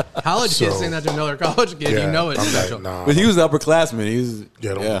 as a college kid saying that to another college kid, it's special. Like, nah, but he was the upperclassman.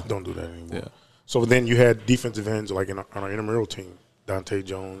 Don't do that anymore. Yeah. So then you had defensive ends like on our intramural team, Dante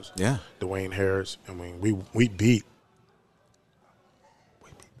Jones, Dwayne Harris. I mean, we beat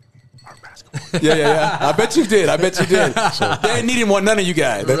our basketball. Yeah. I bet you did. So, they didn't want none of you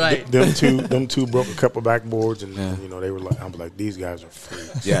guys. Right. Them two broke a couple backboards, and they were like, I'm like, these guys are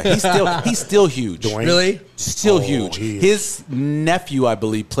freaks. Yeah, he's still huge. Dwayne, really? Still huge. His nephew, I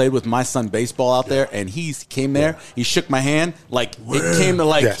believe, played with my son baseball out there, and he came there. He shook my hand like it came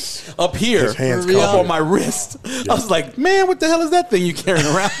to up here, his hands up on my wrist. I was like, man, what the hell is that thing you carrying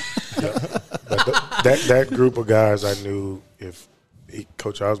around? But that group of guys, I knew if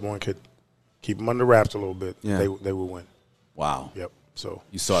Coach Osborne could keep them under wraps a little bit, they would win. Wow. Yep. So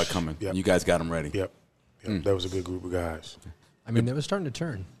you saw it coming. Yep. You guys got them ready. Yep. That was a good group of guys. I mean, they were starting to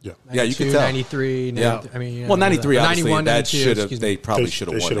turn. Yeah. Yeah, you could tell. 93. I mean, 93, obviously, 91, that 92, should have. They probably should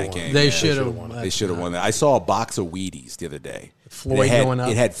have won that won. game. They should have won. They should have won that. I saw a box of Wheaties the other day. Floyd going up.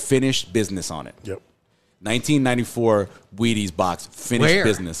 It had finished business on it. Yep. 1994 Wheaties box, finished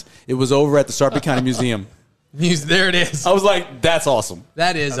business. It was over at the Sarpy County Museum. There it is. I was like, that's awesome.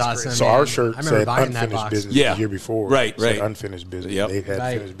 That is awesome. Great. So our shirt said unfinished business the year before. Right. Unfinished business. Yep. They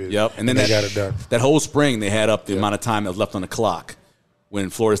had finished business. Yep. And then they got it done. That whole spring, they had up the amount of time that was left on the clock when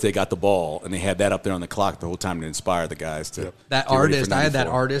Florida State got the ball, and they had that up there on the clock the whole time to inspire the guys to that get ready for artist. I had that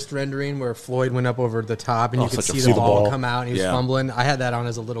 94. artist rendering where Floyd went up over the top, and you could such a see the cool ball ball. come out, and he was fumbling. I had that on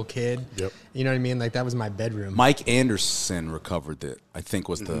as a little kid. Yep. You know what I mean? Like, that was my bedroom. Mike Anderson recovered it. I think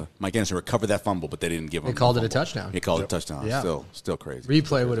was Mike Anderson recovered that fumble, but they didn't give him. They called it a fumble. touchdown. He called it a touchdown. Yeah. Still crazy.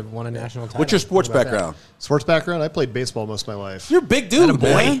 Replay would have won a national title. What's your sports How about background? Sports background? I played baseball most of my life. You're a big dude,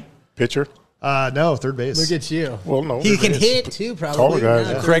 man. Pitcher. No, third base. Look at you. Well, no. He can hit, too, probably. Taller guys.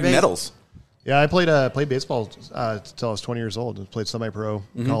 Yeah, Craig Nettles. Yeah, I played baseball until I was 20 years old. Played semi-pro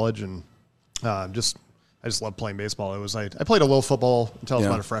in college, and I just loved playing baseball. I played a little football until I was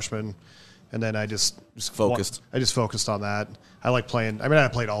about a freshman, and then I just focused. I just focused on that. I like playing. I mean, I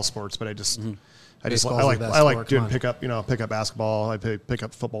played all sports, but I just I like doing pickup basketball. I pick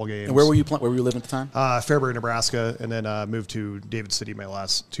up football games. And where were you living at the time? Fairbury, Nebraska, and then moved to David City my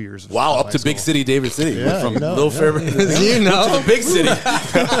last 2 years. Wow, up to big city, David City. Yeah, from Little Fairbury to know, big city.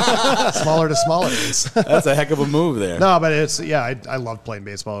 Smaller to smaller. That's a heck of a move there. No, but I loved playing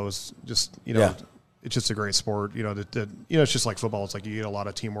baseball. It was just it's just a great sport. It's just like football. It's like you get a lot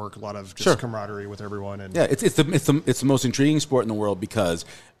of teamwork, a lot of just camaraderie with everyone. And it's the most intriguing sport in the world because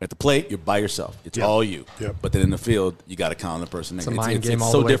at the plate you're by yourself. It's all you. Yep. But then in the field you got to count on the person. It's a mind game.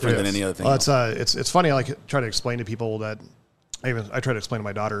 It's so different than any other thing. It's funny. I like try to explain to people that I try to explain to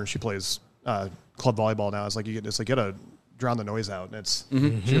my daughter, and she plays club volleyball now. It's like you gotta drown the noise out. And it's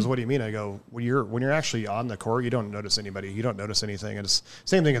she goes, "What do you mean?" I go, when you're actually on the court, you don't notice anybody, you don't notice anything. And it's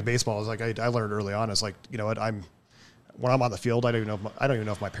same thing as baseball. It's like I learned early on. It's like, you know what, when I'm on the field, I don't even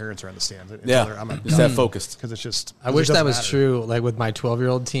know if my parents are in the stands. I'm just that focused because it's just. I wish that was true. Like with my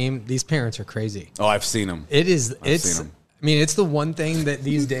 12-year-old team, these parents are crazy. Oh, I've seen them. It's I mean, it's the one thing that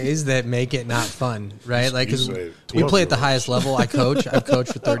these days that make it not fun, right? Like, because we play at the highest level. I've coached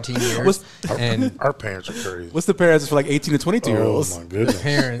for 13 years. And our parents are crazy. What's the parents for like 18 to 22-year-olds? Oh, my goodness.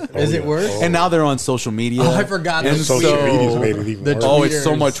 Is it worse? And now they're on social media. Oh, I forgot. And social media's made it even worse. Oh, it's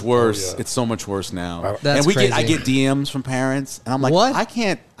so much worse. It's so much worse now. That's and I get DMs from parents, and I'm like, what? I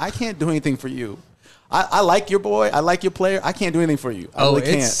can't do anything for you. I like your boy. I like your player. I can't do anything for you. I really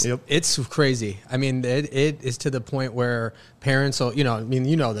can't. It's crazy. I mean, it is to the point where parents will,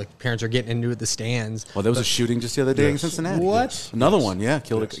 the parents are getting into the stands. Well, there was a shooting just the other day in Cincinnati. What? Yes. Another one,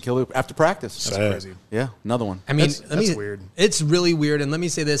 killed after practice. That's crazy. Yeah, another one. I mean, that's weird. It's really weird. And let me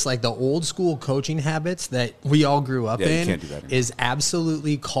say this, like the old school coaching habits that we all grew up in can't do that is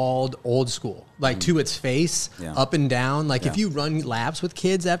absolutely called old school. Like to its face, up and down. Like if you run laps with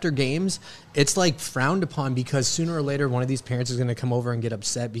kids after games, it's like frowned upon because sooner or later one of these parents is going to come over and get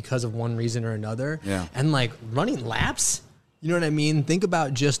upset because of one reason or another. Yeah. And like running laps, you know what I mean? Think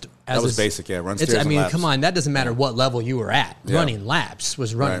about just as that was basic, run stairs and laps. Come on, that doesn't matter what level you were at. Yeah. Running laps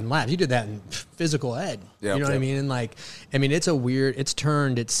was running laps. You did that in physical ed. Yeah, you know what I mean? And it's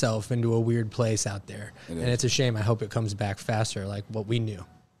turned itself into a weird place out there. And it's a shame. I hope it comes back faster, like what we knew.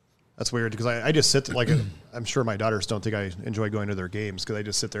 That's weird because I just sit like I'm sure my daughters don't think I enjoy going to their games because I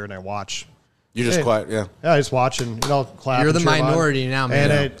just sit there and I watch. You're just quiet, yeah. Yeah, I just watch and clap. You're the minority now, man.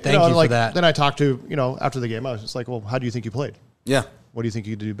 And thank you for that. Then I talked to after the game. I was just like, well, how do you think you played? Yeah. What do you think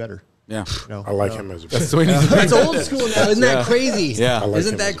you could do better? Yeah. I like him as a player. It's old school now. Isn't that crazy? Yeah.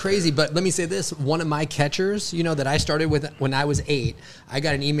 Isn't that crazy? But let me say this. One of my catchers, that I started with when I was 8, I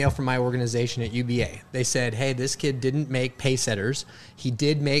got an email from my organization at UBA. They said, hey, this kid didn't make pace setters. He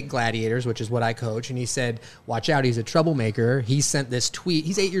did make gladiators, which is what I coach. And he said, watch out, he's a troublemaker. He sent this tweet.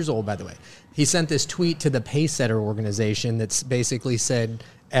 He's 8 years old, by the way. He sent this tweet to the pace setter organization that's basically said,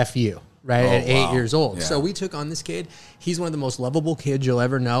 F you. Right, at 8 years old. Yeah. So we took on this kid. He's one of the most lovable kids you'll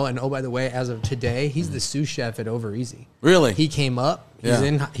ever know. And by the way, as of today, he's the sous chef at Over Easy. Really? He came up. He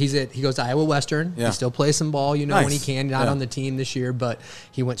goes to Iowa Western. Yeah. He still plays some ball, when he can. Not on the team this year, but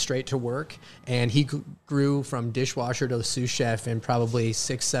he went straight to work. And he grew from dishwasher to sous chef in probably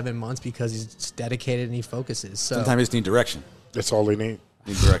 6-7 months because he's dedicated and he focuses. So sometimes you just need direction. That's all they need.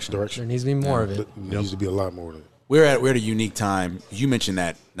 Direction. There needs to be more of it. There needs to be a lot more of it. We're at a unique time. You mentioned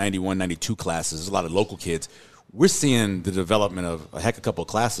that 91, 92 classes. There's a lot of local kids. We're seeing the development of a heck of a couple of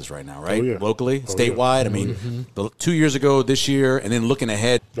classes right now, right? Oh, yeah. Locally, statewide. I mean, 2 years ago, this year, and then looking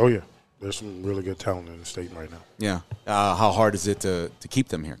ahead. Oh, yeah. There's some really good talent in the state right now. Yeah. How hard is it to keep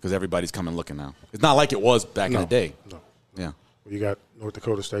them here? Because everybody's coming looking now. It's not like it was back in the day. No. Yeah. Well, you got North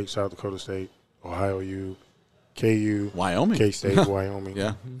Dakota State, South Dakota State, Ohio U, KU, Wyoming. K-State, Wyoming.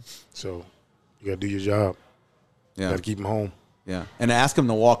 Yeah. So you got to do your job. Yeah. Got to keep them home. Yeah. And ask them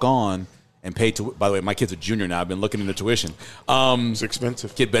to walk on and pay to. By the way, my kid's a junior now. I've been looking into tuition. It's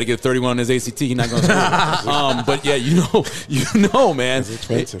expensive. Kid better get a 31 on his ACT. He's not going to school. But yeah, man. It's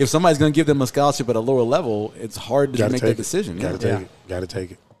expensive. If somebody's going to give them a scholarship at a lower level, it's hard to make that decision. Got to take it. Got to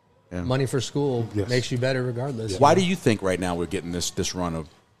take it. Yeah. Money for school makes you better regardless. Yeah. Why do you think right now we're getting this run of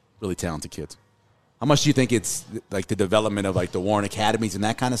really talented kids? How much do you think it's like the development of like the Warren Academies and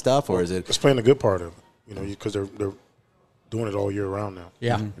that kind of stuff, or is it? It's playing a good part of it, because they're doing it all year round now.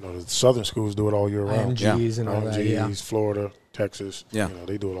 Yeah. The southern schools do it all year round. IMGs and all that. IMGs, Florida, Texas. Yeah.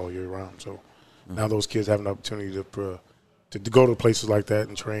 They do it all year round. So now those kids have an opportunity to go to places like that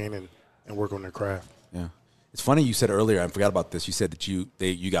and train and work on their craft. Yeah. It's funny you said earlier, I forgot about this. You said that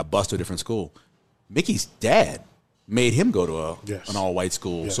you got bused to a different school. Mickey's dad made him go to an all-white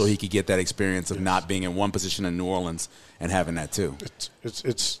school so he could get that experience of not being in one position in New Orleans and having that too.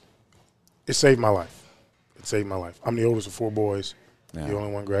 It saved my life. It saved my life. I'm the oldest of 4 boys. Yeah. The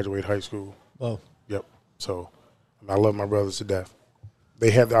only one graduated high school. Whoa. So I love my brothers to death.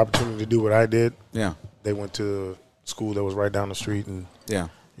 They had the opportunity to do what I did. Yeah. They went to school that was right down the street, and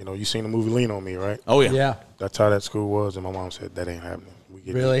you seen the movie Lean on Me, right? Oh yeah. Yeah. That's how that school was, and my mom said that ain't happening. We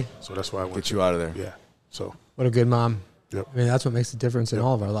get Really? it. So that's why I went. Get you out of there. Yeah. So What a good mom. Yep. I mean, that's what makes a difference in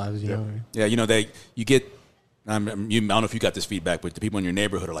all of our lives, you know. Yeah, you get. I don't know if you got this feedback, but the people in your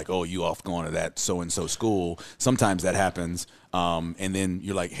neighborhood are like, "Oh, you off going to that so and so school?" Sometimes that happens, and then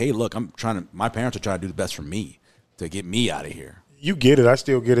you're like, "Hey, look, my parents are trying to do the best for me to get me out of here." you get it. I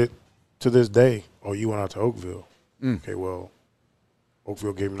still get it to this day. Oh, you went out to Oakville. Okay, well,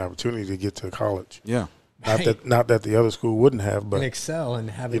 Oakville gave me an opportunity to get to college. Yeah. Not that the other school wouldn't have, but and excel and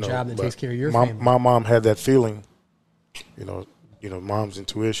have a job that takes care of your my, family. My mom had that feeling, mom's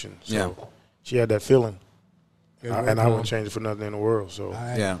intuition. So she had that feeling. And I wouldn't change it for nothing in the world. So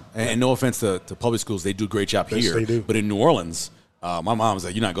yeah, and no offense to public schools, they do a great job Yes, here. they do. But in New Orleans, my mom's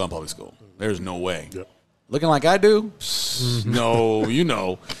like, "You're not going to public school. There's no way." Yep. Looking like I do? No, you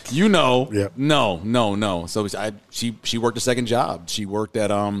know. Yep. No. So she worked a second job. She worked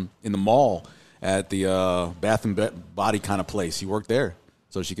at in the mall at the Bath and Body kind of place. She worked there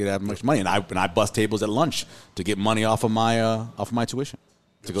so she could have much money. And I bust tables at lunch to get money off of my tuition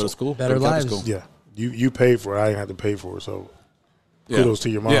to go to school. Better go to lives. School. Yeah, you paid for it. I didn't have to pay for it. So kudos to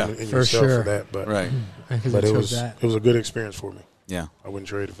your mom and For yourself sure. for that. But Right. but it was a good experience for me. Yeah. I wouldn't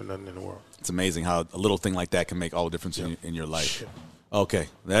trade it for nothing in the world. It's amazing how a little thing like that can make all the difference in your life. Okay,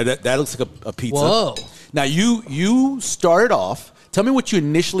 that looks like a pizza. Whoa. Now you started off. Tell me what you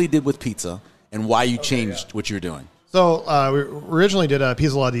initially did with pizza and why you changed what you're doing. So we originally did a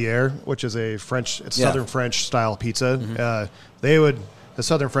pizza la diere, which is a Southern French style pizza. Mm-hmm. The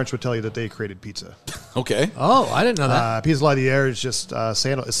Southern French would tell you that they created pizza. Okay. Oh, I didn't know that. Pizza la diere is just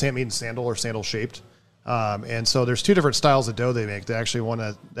sandal. It's sandal or sandal shaped. And so there's two different styles of dough they make. They actually one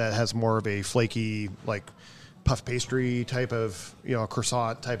that has more of a flaky, like puff pastry type of,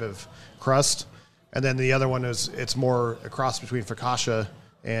 croissant type of crust. And then the other one it's more a cross between focaccia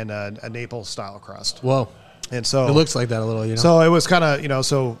and a Naples style crust. Whoa. And so It looks like that a little, So it was kind of,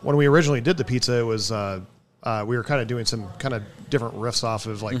 so when we originally did the pizza, it was, we were kind of doing some kind of different riffs off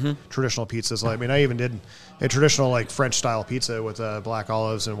of like traditional pizzas. Like, I even did a traditional like French style pizza with black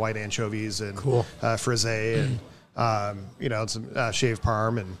olives and white anchovies and frisée and some shaved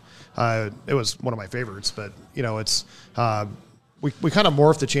parm, and it was one of my favorites. But it's we kind of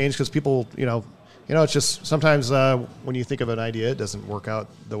morphed the change because people it's just sometimes when you think of an idea, it doesn't work out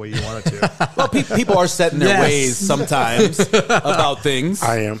the way you want it to. Well, people are set in their ways sometimes about things.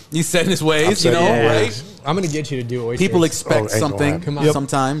 I am. He's set in his ways, right? I'm going to get you to do oysters. People expect something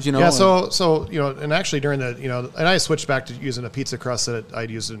sometimes, Yeah, so and actually during the, and I switched back to using a pizza crust that I'd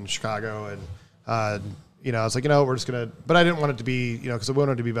used in Chicago, and I was like, we're just going to, but I didn't want it to be, because I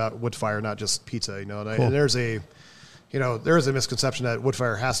wanted it to be about Woodfire, not just pizza, and there's a, there is a misconception that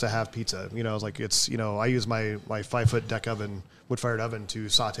Woodfire has to have pizza. It's like I use my 5-foot deck oven, wood-fired oven to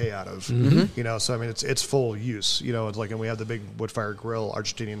saute out of. So it's full use. It's like, and we have the big Woodfire grill,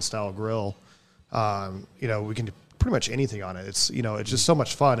 Argentinian style grill. We can do pretty much anything on it. It's it's just so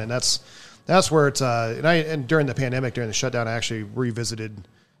much fun, and that's where it's. And during the pandemic, during the shutdown, I actually revisited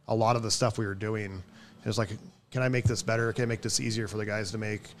a lot of the stuff we were doing. It was like, can I make this better? Can I make this easier for the guys to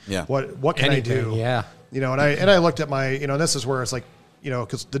make? Yeah. What can I do? Yeah. And I looked at my, this is where it's like,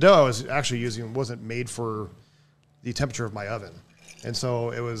 because the dough I was actually using wasn't made for the temperature of my oven. And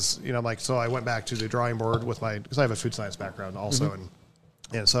so it was, I'm like, so I went back to the drawing board with because I have a food science background also.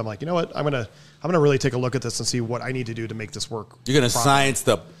 And so I'm like, you know what, I'm going to really take a look at this and see what I need to do to make this work. You're going to science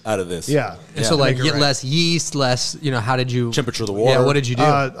out of this. Yeah. And so like get less yeast, less, how did you temperature of the water? Yeah. What did you do?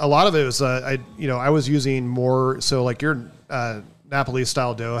 A lot of it was, I was using more. So like your Napoli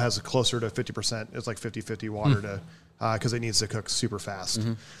style dough has closer to 50%. It's like 50-50 water because it needs to cook super fast.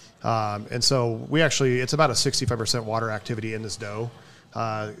 And so we actually, it's about a 65% water activity in this dough.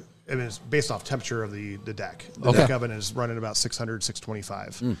 And it's based off temperature of the deck. The deck oven is running about 600,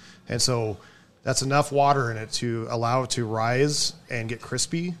 625. And so that's enough water in it to allow it to rise and get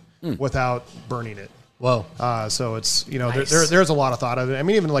crispy without burning it. Whoa. So it's, Nice. there's a lot of thought of it. I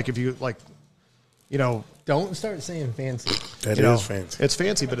mean, even like if you like, don't start saying fancy. That is fancy. It's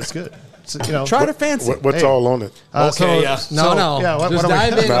fancy, but it's good. It's, Try to fancy. What's all on it? Okay, yeah. No. Yeah, what just am I-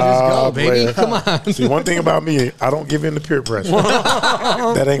 dive in and just go, baby. Come on. See, one thing about me, I don't give in to peer pressure.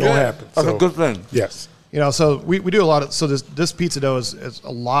 That ain't gonna happen. That's a good thing. Yes. So we do a lot of, so this pizza dough is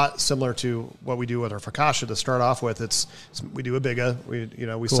a lot similar to what we do with our focaccia to start off with. We do a biga,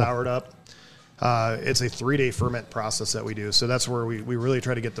 we sour it up. It's a 3-day ferment process that we do. So that's where we really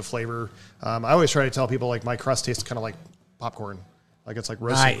try to get the flavor. I always try to tell people like my crust tastes kind of like popcorn. Like it's like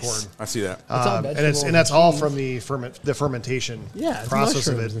roasted corn. I see that. And that's all from the fermentation process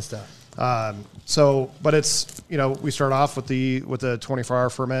of it and stuff. But it's, we start off with the 24-hour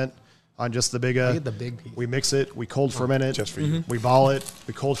ferment on just the big. I get the big piece. We mix it. We cold ferment it. Just for you. We ball it.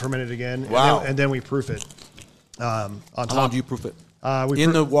 We cold ferment it again. Wow. And then we proof it. On top. How long do you proof it?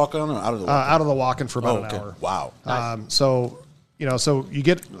 In the walk-on or out of the walk-on? Out of the walk-in for about an hour. Wow. So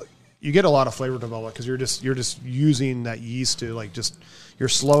you get a lot of flavor development because you're just using that yeast to you're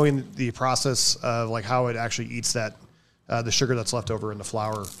slowing the process of like how it actually eats that the sugar that's left over in the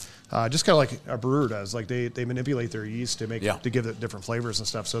flour. Just kind of like a brewer does. Like they manipulate their yeast to give it different flavors and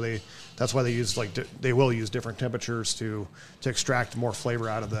stuff. So that's why they use they will use different temperatures to extract more flavor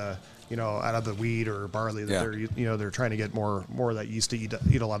out of the wheat or barley that they're trying to get more of that yeast to eat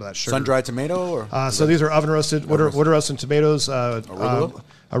a lot of that sugar. Sun-dried tomato or so these are oven roasted wood roasted tomatoes, arugula,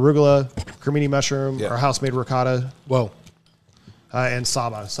 cremini mushroom, our house made ricotta. Whoa. And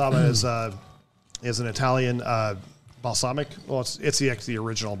Saba. Saba is an Italian balsamic. Well, it's the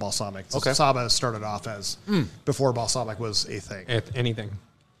original balsamic. Okay. Saba started off as before balsamic was a thing. If anything.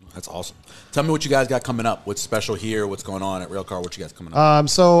 That's awesome. Tell me what you guys got coming up. What's special here? What's going on at Railcar? What you guys coming up?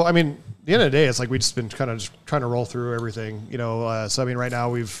 So I mean, at the end of the day, it's like we've just been kind of just trying to roll through everything. So I mean, right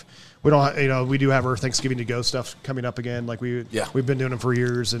now we do have our Thanksgiving to go stuff coming up again. Like we've been doing them for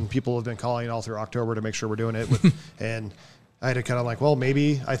years, and people have been calling all through October to make sure we're doing it. And I had to kind of like, well,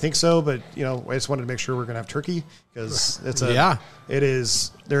 maybe I think so, but I just wanted to make sure we're going to have turkey because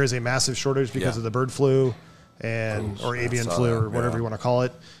there is a massive shortage because of the bird flu or avian flu or whatever you want to call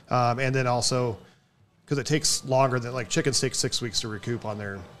it. And then also because it takes longer than like chickens take 6 weeks to recoup on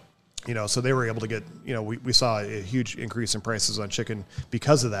their, so they were able to get, we saw a huge increase in prices on chicken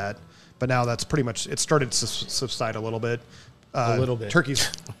because of that. But now that's pretty much, it started to subside a little bit. Turkeys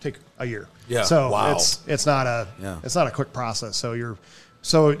take a year. Yeah. So it's not a quick process. So you're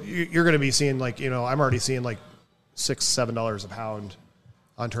going to be seeing like, I'm already seeing like $6-7 a pound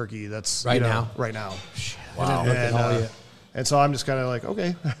on turkey. That's right now. Wow. And so I'm just kind of like,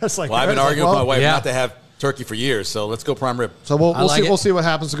 okay. It's like, I've been arguing with my wife not to have turkey for years, so let's go prime rib. So we'll see what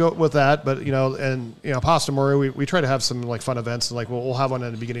happens to go with that. But Pasta Mori, we try to have some like fun events, and like we'll have one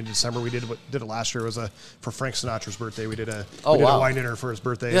in the beginning of December. We did it last year. It was for Frank Sinatra's birthday. We did a wine dinner for his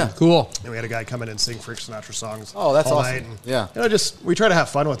birthday. Yeah, cool. And we had a guy come in and sing Frank Sinatra songs. Oh, that's all awesome. Night. And, we try to have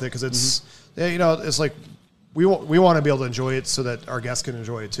fun with it because it's it's like we want to be able to enjoy it so that our guests can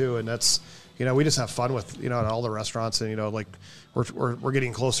enjoy it too, and that's we just have fun with at all the restaurants, and like we're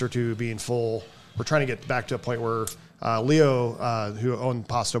getting closer to being full. We're trying to get back to a point where Leo, who owned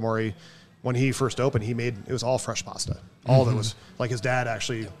Pasta Mori, when he first opened, it was all fresh pasta. All of it was like his dad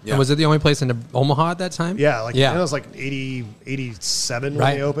actually. Yeah. And was it the only place in Omaha at that time? Yeah, it was like 87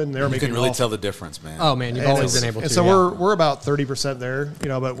 when they opened. They were making. You can really tell the difference, man. Oh man, you've always been able to. And so we're about 30% there,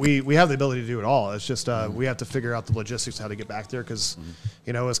 but we have the ability to do it all. It's just we have to figure out the logistics how to get back there because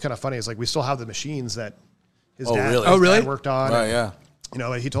it's kind of funny. It's like we still have the machines that his dad worked on. Right, yeah. He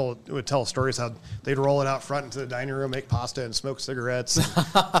would tell stories how they'd roll it out front into the dining room, make pasta, and smoke cigarettes,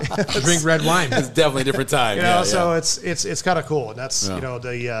 drink red wine. It's definitely a different time. So it's kind of cool, and that's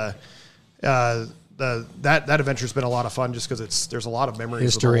that adventure's been a lot of fun just because there's a lot of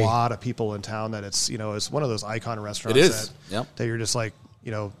memories with a lot of people in town that it's one of those icon restaurants. It is. That you're just like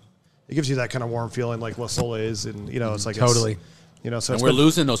it gives you that kind of warm feeling like La Sole is, and it's like totally. So we're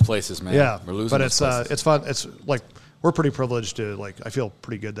losing those places, man. Yeah, we're losing. But it's fun. It's like. We're pretty privileged to I feel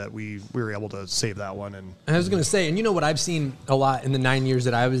pretty good that we were able to save that one. And I was going to say, and what I've seen a lot in the 9 years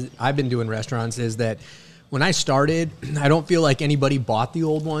that I've been doing restaurants is that when I started, I don't feel like anybody bought the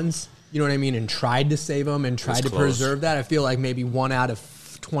old ones, you know what I mean, and tried to save them and tried to preserve that. I feel like maybe 1 out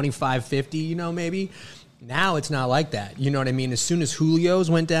of 25, 50, maybe. Now it's not like that. You know what I mean? As soon as Julio's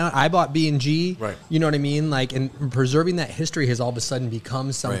went down, I bought B&G. Right. You know what I mean? Like, and preserving that history has all of a sudden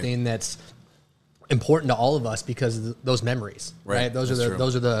become something that's important to all of us because of those memories, right? Those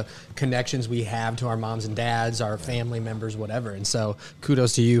are the connections we have to our moms and dads, our family members, whatever. And so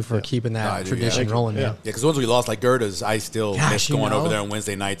kudos to you for keeping that tradition rolling. Yeah, because the ones we lost, like Gerda's, I still miss going over there on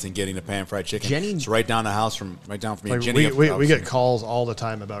Wednesday nights and getting the pan fried chicken. It's right down the house from me. Jenny, we get calls all the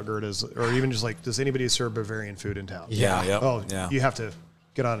time about Gerda's, or even just like, does anybody serve Bavarian food in town? You have to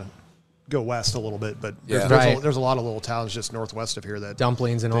go west a little bit, but there's a lot of little towns just northwest of here that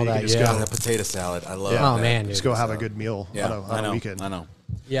dumplings and all that. That potato salad, I love. Oh man, just go have a good meal on a weekend. I know.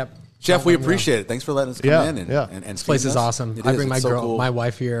 Yep. Chef, we appreciate it. Thanks for letting us come in and this place is awesome. I bring my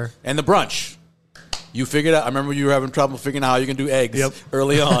wife here. And the brunch. You figured out. I remember you were having trouble figuring out how you can do eggs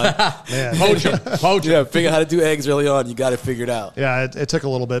early on. Poach them. Figure out how to do eggs early on. You got it figured out. Yeah, it took a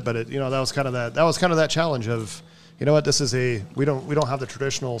little bit, but that was kind of that challenge of. you know what, this is we don't have the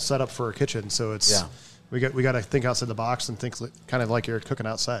traditional setup for a kitchen, so it's we got to think outside the box and think kind of like you're cooking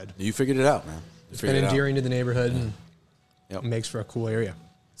outside. You figured it out, man. It's been endearing to the neighborhood and makes for a cool area.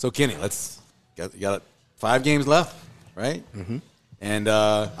 So Kenny, you got 5 games left, right? Mm-hmm. And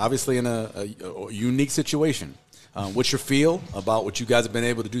obviously in a unique situation. What's your feel about what you guys have been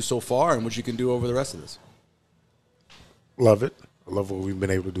able to do so far and what you can do over the rest of this? Love it. I love what we've been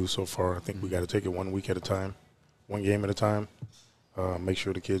able to do so far. I think we got to take it 1 week at a time, 1 game at a time. Make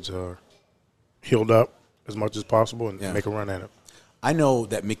sure the kids are healed up as much as possible and make a run at it. I know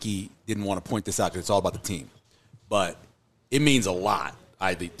that Mickey didn't want to point this out because it's all about the team, but it means a lot,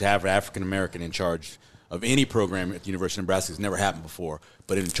 I think, to have an African-American in charge of any program at the University of Nebraska. It's never happened before,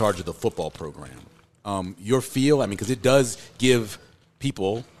 but in charge of the football program. Your feel, because it does give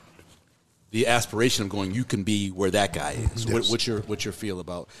people the aspiration of going, you can be where that guy is. Yes. What's your feel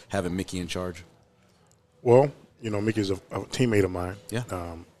about having Mickey in charge? Well, Mickey's a teammate of mine. Yeah.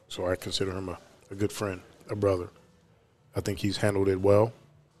 So I consider him a good friend, a brother. I think he's handled it well.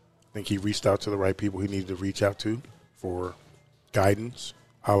 I think he reached out to the right people he needed to reach out to for guidance,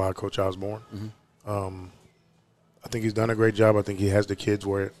 a la Coach Osborne. Mm-hmm. I think he's done a great job. I think he has the kids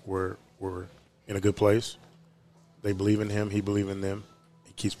where we're in a good place. They believe in him. He believes in them.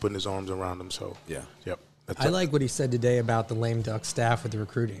 He keeps putting his arms around them. So, yep. I like what he said today about the lame duck staff with the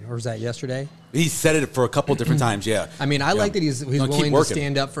recruiting. Or was that yesterday? He said it for a couple different times, yeah. I like that he's willing to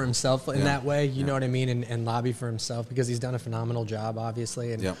stand up for himself in that way, you know what I mean, and lobby for himself because he's done a phenomenal job,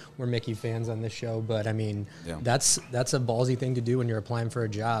 obviously, and we're Mickey fans on this show. But, that's a ballsy thing to do when you're applying for a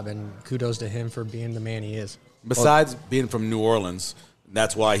job, and kudos to him for being the man he is. Besides being from New Orleans,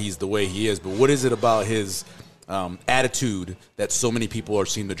 that's why he's the way he is. But what is it about his attitude that so many people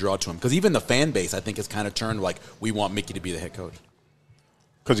seem to draw to him? Because even the fan base, I think, has kind of turned like, we want Mickey to be the head coach.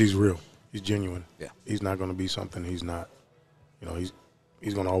 Because he's real. He's genuine. Yeah. He's not going to be something he's not.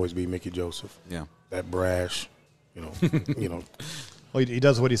 He's going to always be Mickey Joseph. Yeah. That brash, Well, he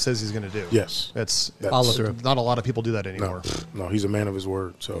does what he says he's going to do. Yes. That's follow through. Not a lot of people do that anymore. No, he's a man of his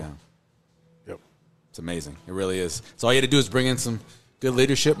word. So, yep. It's amazing. It really is. So all you had to do is bring in some good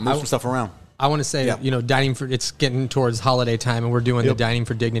leadership, move some stuff around. I want to say, dining for, it's getting towards holiday time, and we're doing the Dining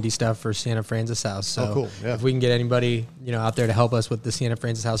for Dignity stuff for Santa Francis House. So cool. Yeah. If we can get anybody, out there to help us with the Santa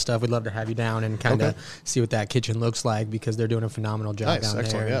Francis House stuff, we'd love to have you down and kind of see what that kitchen looks like because they're doing a phenomenal job down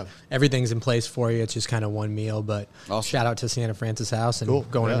there. Yeah. Everything's in place for you. It's just kind of one meal, but shout out to Santa Francis House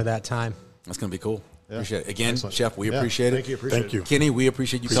and going into that time. That's going to be cool. Yeah. Appreciate it. Again, Chef, we appreciate it. Thank you. Kenny, we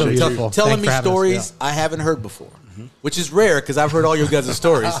appreciate you so telling me stories I haven't heard before, which is rare because I've heard all your guys'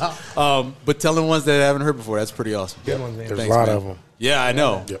 stories. But telling ones that I haven't heard before, that's pretty awesome. Good ones, man. There's a lot of them. Yeah, I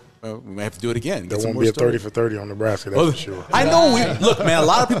know. Yep. We may have to do it again. There won't be a 30 for 30 on Nebraska, that's for sure. I know. Look, man, a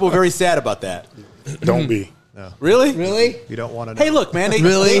lot of people are very sad about that. Don't be. No. Really? You don't want to know. Hey, look, man,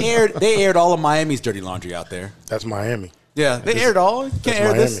 they aired all of Miami's dirty laundry out there. That's Miami. Yeah, they aired all. You can't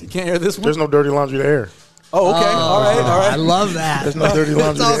air this. You can't air this one. There's no dirty laundry to air. Oh, okay. All right. I love that. There's no dirty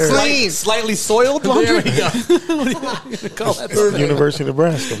laundry to air. Clean. Slightly soiled laundry? What are you going to call that? University of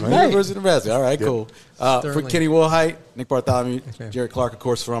Nebraska, man. Hey. University of Nebraska. All right, cool. For Kenny Wilhite, Nick Bartholomew, Jared Clark, of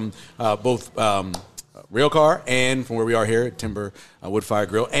course, from both Railcar and from where we are here at Timber Woodfire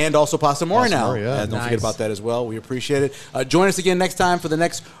Grill, and also Pasta Mori now. Don't forget about that as well. We appreciate it. Join us again next time for the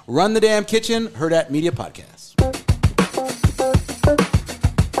next Run the Damn Kitchen, Heard at Media Podcast.